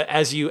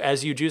as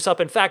you juice up.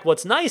 In fact,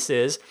 what's nice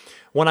is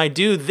when I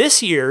do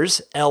this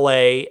year's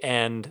LA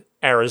and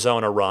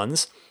Arizona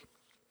runs,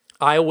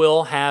 I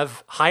will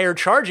have higher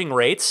charging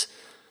rates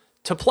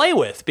to play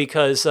with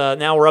because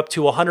now we're up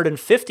to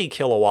 150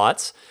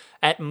 kilowatts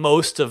at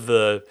most of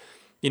the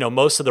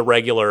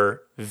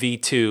regular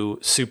V2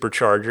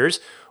 superchargers,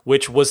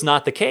 which was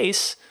not the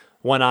case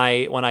when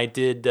I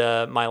did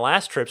my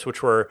last trips,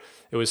 which were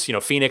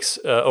Phoenix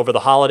over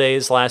the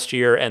holidays last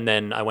year, and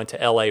then I went to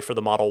LA for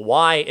the Model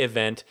Y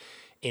event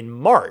in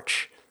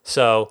March.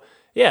 So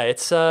yeah,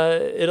 it's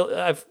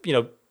the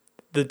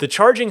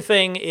charging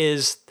thing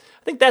is,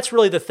 I think that's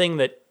really the thing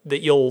that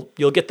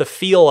you'll get the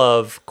feel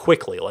of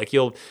quickly. Like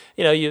you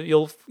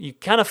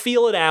kind of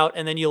feel it out,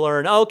 and then you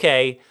learn,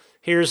 okay,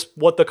 here's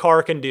what the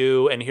car can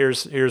do, and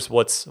here's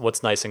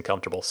what's nice and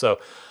comfortable. So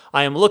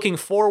I am looking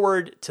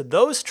forward to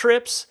those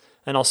trips,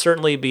 and I'll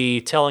certainly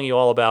be telling you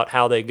all about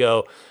how they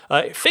go.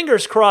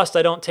 Fingers crossed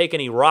I don't take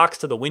any rocks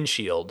to the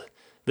windshield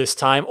this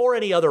time, or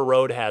any other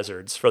road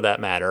hazards for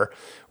that matter,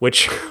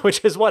 which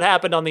is what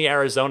happened on the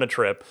Arizona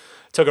trip.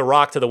 Took a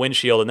rock to the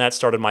windshield, and that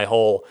started my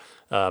whole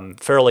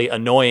fairly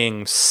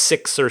annoying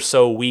 6 or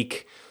so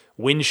week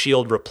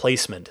windshield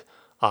replacement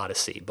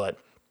odyssey. But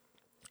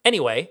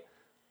anyway,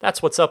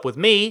 that's what's up with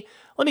me.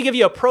 Let me give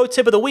you a pro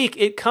tip of the week.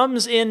 It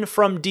comes in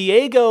from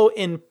Diego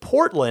in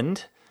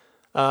Portland,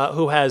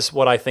 who has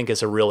what I think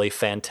is a really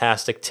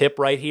fantastic tip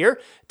right here.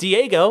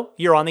 Diego,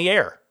 you're on the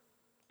air.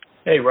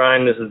 Hey,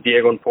 Ryan, this is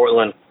Diego in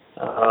Portland.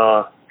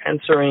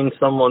 Answering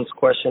someone's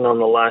question on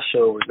the last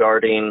show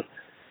regarding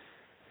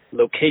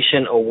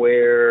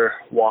location-aware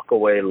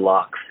walk-away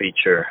lock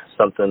feature,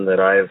 something that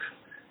I've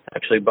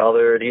actually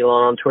bothered Elon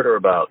on Twitter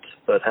about,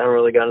 but haven't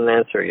really got an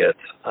answer yet.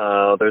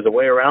 There's a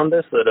way around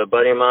this that a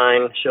buddy of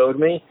mine showed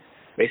me.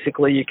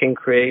 Basically, you can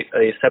create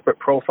a separate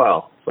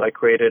profile. So I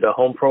created a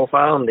home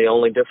profile, and the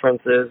only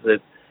difference is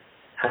it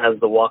has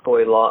the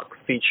walk-away lock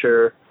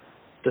feature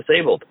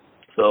disabled.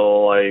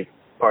 So I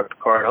parked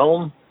the car at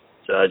home,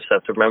 so I just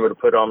have to remember to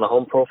put it on the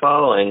home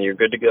profile, and you're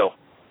good to go.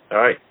 All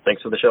right,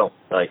 thanks for the show.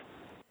 Bye.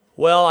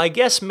 Well, I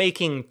guess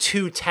making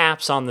 2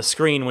 taps on the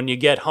screen when you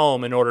get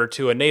home in order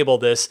to enable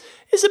this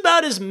is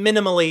about as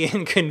minimally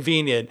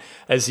inconvenient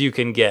as you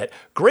can get.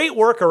 Great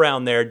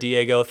workaround there,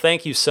 Diego.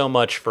 Thank you so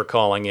much for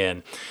calling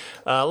in.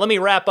 Let me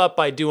wrap up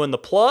by doing the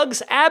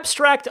plugs.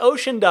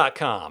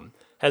 AbstractOcean.com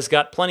has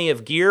got plenty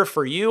of gear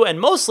for you and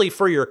mostly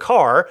for your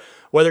car,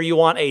 whether you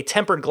want a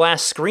tempered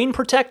glass screen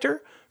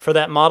protector for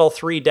that Model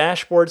 3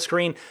 dashboard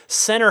screen,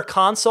 center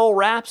console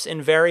wraps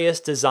in various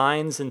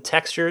designs and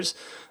textures.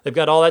 They've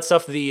got all that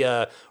stuff.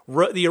 The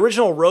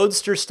original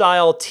Roadster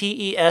style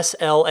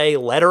TESLA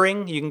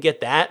lettering, you can get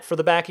that for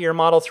the back of your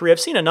Model 3. I've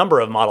seen a number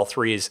of Model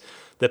 3s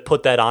that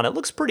put that on. It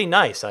looks pretty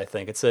nice, I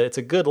think. It's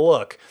a good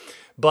look.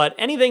 But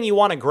anything you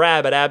want to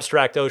grab at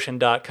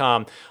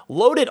AbstractOcean.com,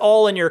 load it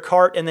all in your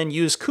cart and then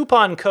use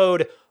coupon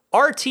code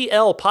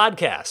RTL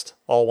Podcast,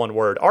 all one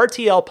word,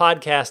 RTL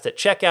Podcast at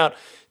checkout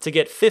to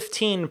get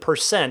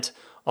 15%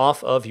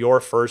 off of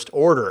your first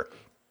order.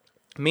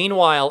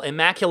 Meanwhile,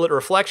 Immaculate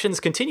Reflections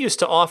continues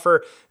to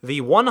offer the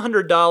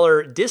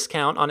 $100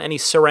 discount on any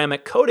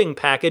ceramic coating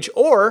package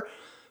or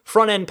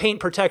front-end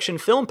paint protection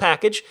film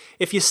package.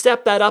 If you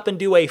step that up and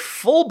do a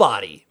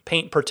full-body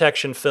paint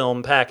protection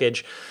film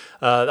package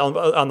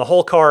on the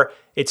whole car,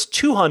 it's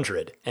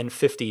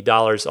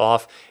 $250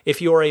 off.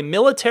 If you're a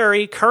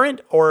military,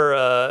 current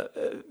or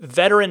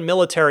veteran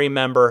military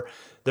member,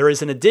 there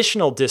is an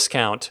additional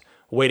discount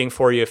waiting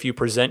for you if you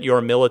present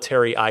your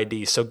military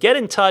ID. So get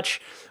in touch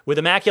with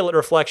Immaculate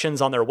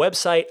Reflections on their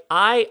website,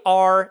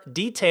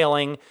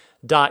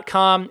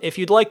 irdetailing.com. If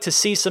you'd like to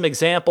see some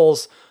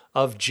examples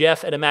of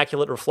Jeff at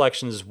Immaculate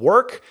Reflections'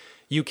 work,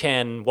 you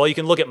can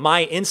look at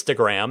my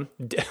Instagram,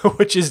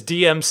 which is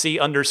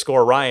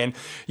DMC_Ryan.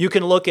 You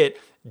can look at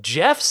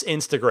Jeff's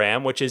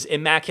Instagram, which is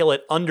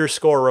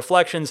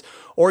Immaculate_Reflections,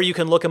 or you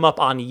can look him up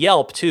on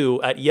Yelp too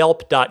at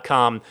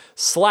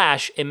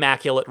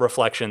yelp.com/Immaculate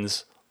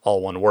Reflections,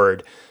 all one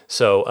word.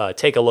 So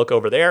take a look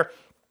over there.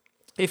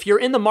 If you're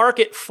in the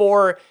market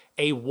for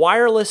a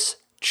wireless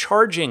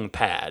charging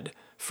pad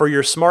for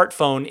your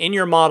smartphone in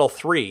your Model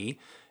 3,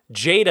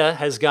 Jada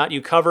has got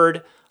you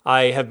covered.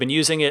 I have been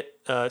using it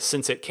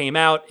since it came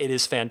out. It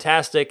is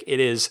fantastic. It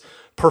is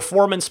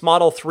performance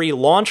Model 3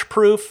 launch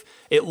proof.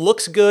 It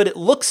looks good. It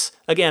looks,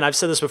 again, I've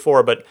said this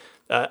before, but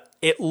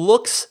it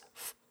looks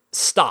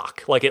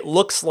stock. Like it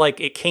looks like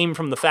it came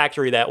from the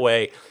factory that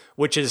way,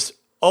 which is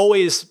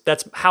always,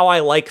 that's how I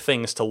like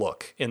things to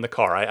look in the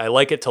car. I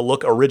like it to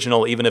look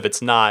original, even if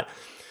it's not.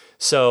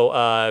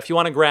 So if you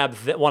want to grab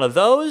one of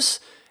those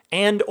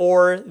and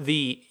or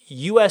the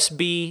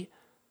USB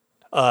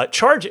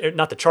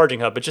not the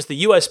charging hub, but just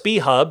the USB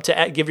hub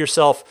to give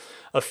yourself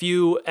a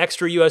few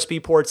extra USB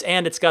ports,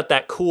 and it's got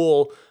that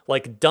cool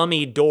like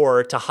dummy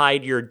door to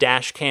hide your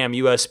dash cam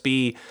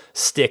USB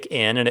stick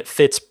in, and it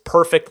fits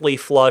perfectly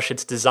flush.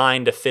 It's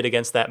designed to fit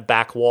against that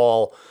back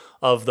wall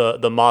of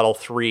the Model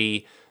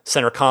 3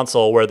 center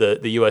console where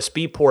the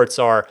USB ports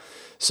are.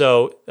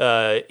 So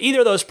either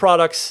of those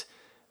products,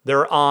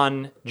 they're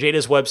on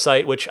Jada's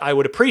website, which I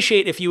would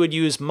appreciate if you would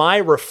use my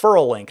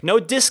referral link. No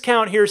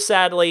discount here,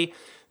 sadly,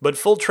 but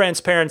full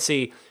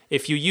transparency,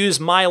 if you use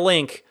my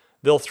link,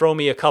 they'll throw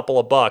me a couple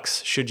of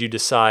bucks should you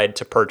decide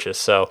to purchase.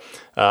 So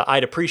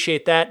I'd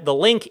appreciate that. The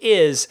link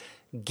is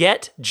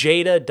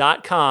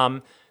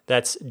getjada.com.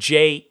 That's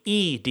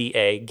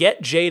JEDA,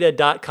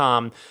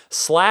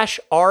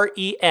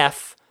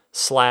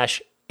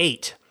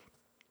 getjada.com/REF/8.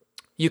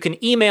 You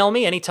can email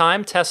me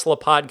anytime,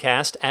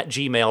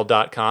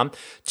 teslapodcast@gmail.com.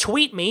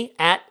 Tweet me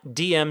at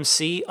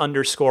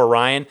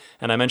DMC_Ryan.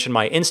 And I mentioned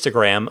my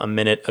Instagram a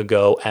minute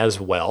ago as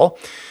well.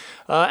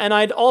 And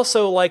I'd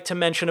also like to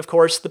mention, of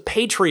course, the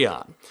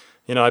Patreon.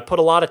 You know, I put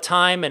a lot of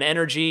time and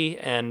energy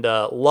and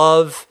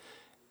love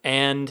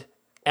and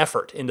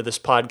effort into this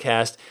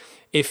podcast.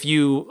 If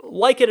you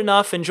like it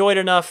enough, enjoy it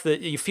enough that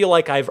you feel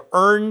like I've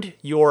earned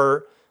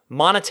your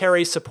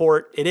monetary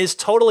support, it is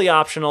totally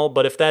optional,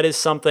 but if that is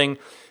something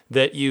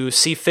that you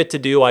see fit to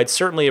do, I'd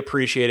certainly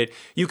appreciate it.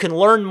 You can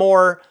learn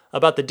more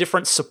about the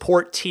different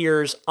support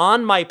tiers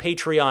on my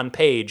Patreon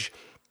page,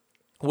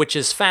 which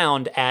is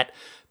found at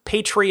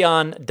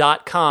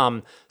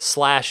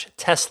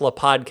patreon.com/Tesla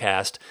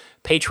podcast.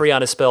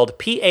 Patreon is spelled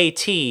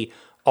Patreon.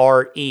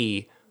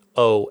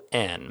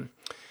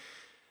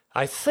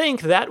 I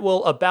think that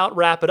will about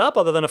wrap it up,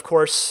 other than, of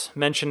course,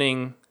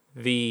 mentioning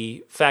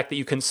the fact that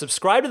you can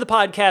subscribe to the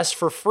podcast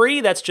for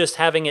free. That's just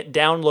having it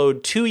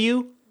download to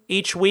you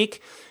each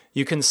week.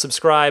 You can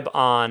subscribe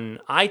on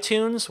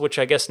iTunes, which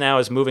I guess now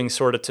is moving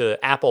sort of to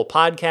Apple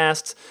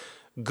Podcasts,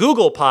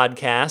 Google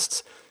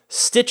Podcasts,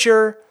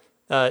 Stitcher,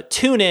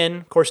 TuneIn.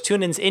 Of course,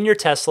 TuneIn's in your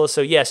Tesla,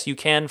 so yes, you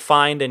can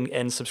find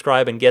and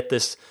subscribe and get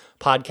this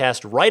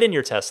podcast right in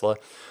your Tesla.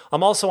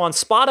 I'm also on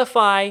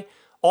Spotify,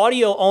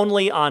 audio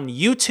only on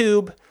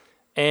YouTube,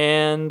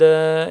 and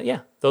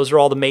those are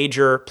all the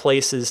major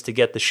places to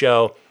get the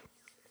show.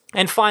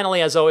 And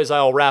finally, as always,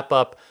 I'll wrap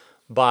up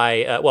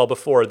by,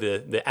 before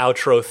the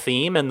outro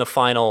theme and the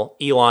final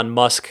Elon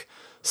Musk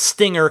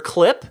stinger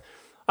clip,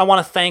 I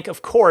want to thank,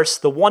 of course,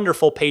 the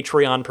wonderful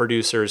Patreon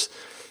producers,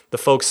 the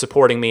folks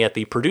supporting me at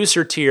the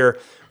producer tier,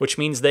 which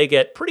means they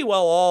get pretty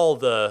well all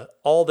the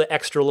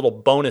extra little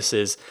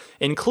bonuses,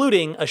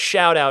 including a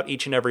shout out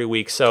each and every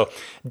week. So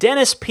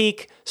Dennis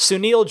Peak,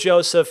 Sunil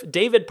Joseph,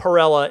 David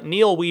Perella,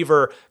 Neil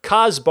Weaver,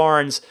 Kaz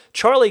Barnes,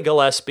 Charlie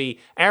Gillespie,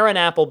 Aaron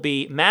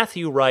Appleby,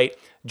 Matthew Wright,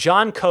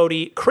 John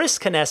Cody, Chris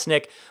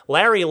Konesnik,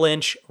 Larry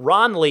Lynch,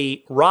 Ron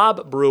Lee,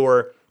 Rob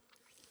Brewer,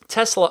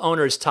 Tesla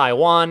Owners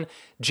Taiwan,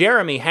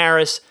 Jeremy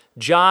Harris,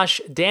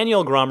 Josh,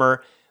 Daniel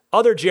Grummer,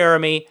 Other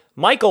Jeremy,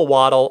 Michael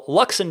Waddle,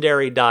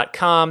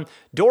 Luxendary.com,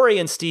 Dory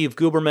and Steve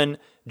Guberman,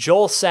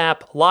 Joel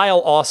Sapp,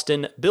 Lyle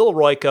Austin, Bill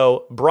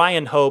Royko,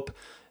 Brian Hope,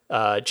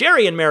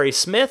 Jerry and Mary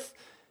Smith,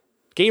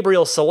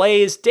 Gabriel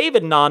Salays,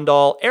 David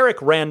Nondahl, Eric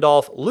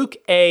Randolph, Luke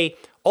A.,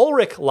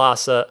 Ulrich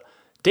Lassa,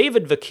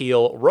 David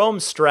Vakil, Rome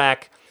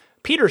Strack,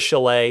 Peter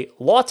Chalet,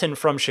 Lawton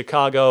from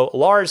Chicago,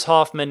 Lars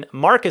Hoffman,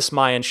 Marcus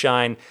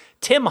Mayenschein,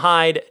 Tim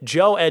Hyde,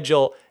 Joe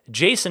Edgel,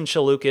 Jason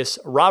Chalukas,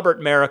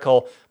 Robert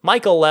Miracle,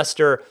 Michael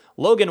Lester,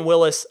 Logan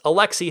Willis,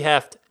 Alexi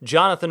Heft,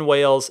 Jonathan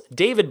Wales,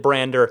 David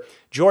Brander,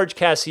 George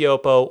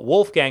Cassiopo,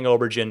 Wolfgang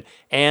Obergen,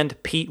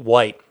 and Pete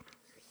White.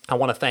 I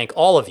want to thank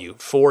all of you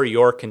for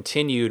your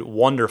continued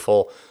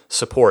wonderful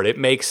support. It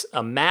makes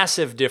a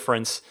massive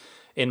difference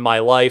in my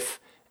life,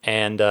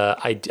 and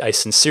I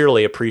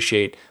sincerely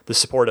appreciate the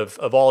support of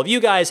all of you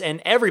guys and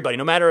everybody,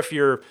 no matter if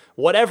you're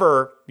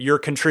whatever you're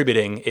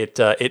contributing. It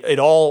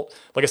all,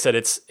 like I said,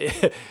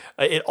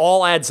 it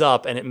all adds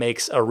up, and it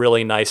makes a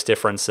really nice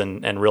difference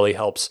and really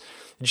helps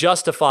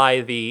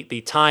justify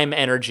the time,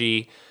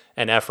 energy,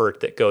 and effort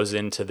that goes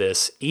into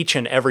this each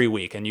and every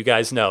week. And you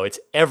guys know it's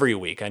every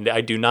week, and I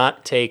do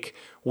not take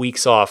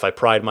weeks off. I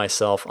pride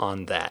myself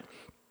on that.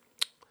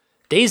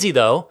 Daisy,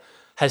 though,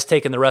 has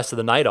taken the rest of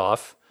the night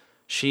off.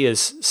 She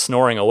is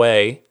snoring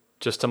away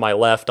just to my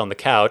left on the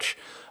couch.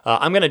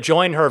 I'm going to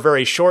join her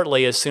very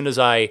shortly as soon as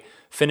I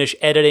finish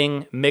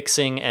editing,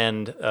 mixing,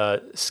 and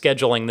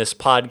scheduling this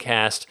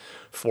podcast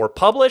for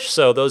publish.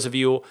 So those of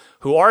you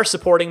who are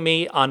supporting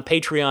me on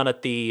Patreon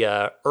at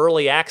the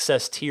early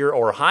access tier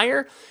or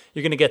higher,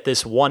 you're going to get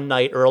this one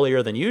night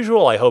earlier than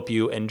usual. I hope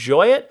you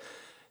enjoy it.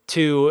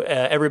 To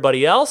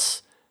everybody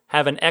else,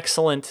 have an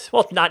excellent,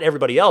 well, not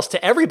everybody else,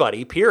 to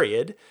everybody,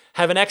 period.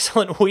 Have an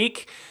excellent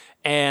week,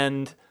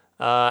 and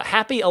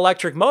happy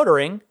electric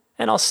motoring,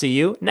 and I'll see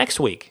you next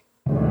week.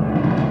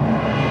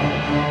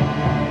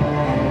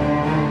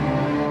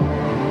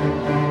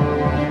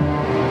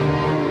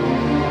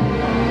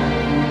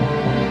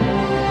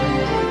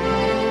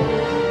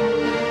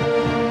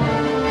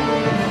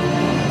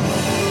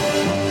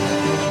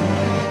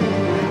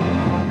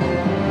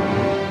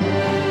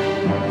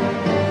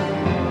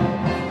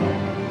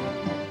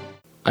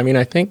 I mean,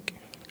 I think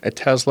a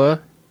Tesla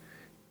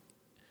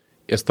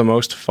is the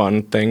most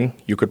fun thing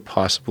you could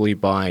possibly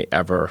buy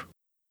ever.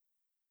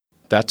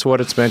 That's what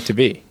it's meant to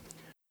be.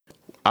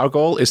 Our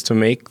goal is to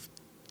make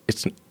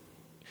it's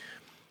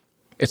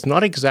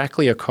not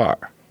exactly a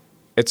car.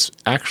 It's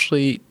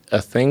actually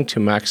a thing to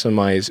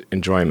maximize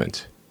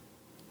enjoyment.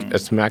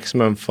 It's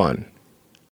maximum fun.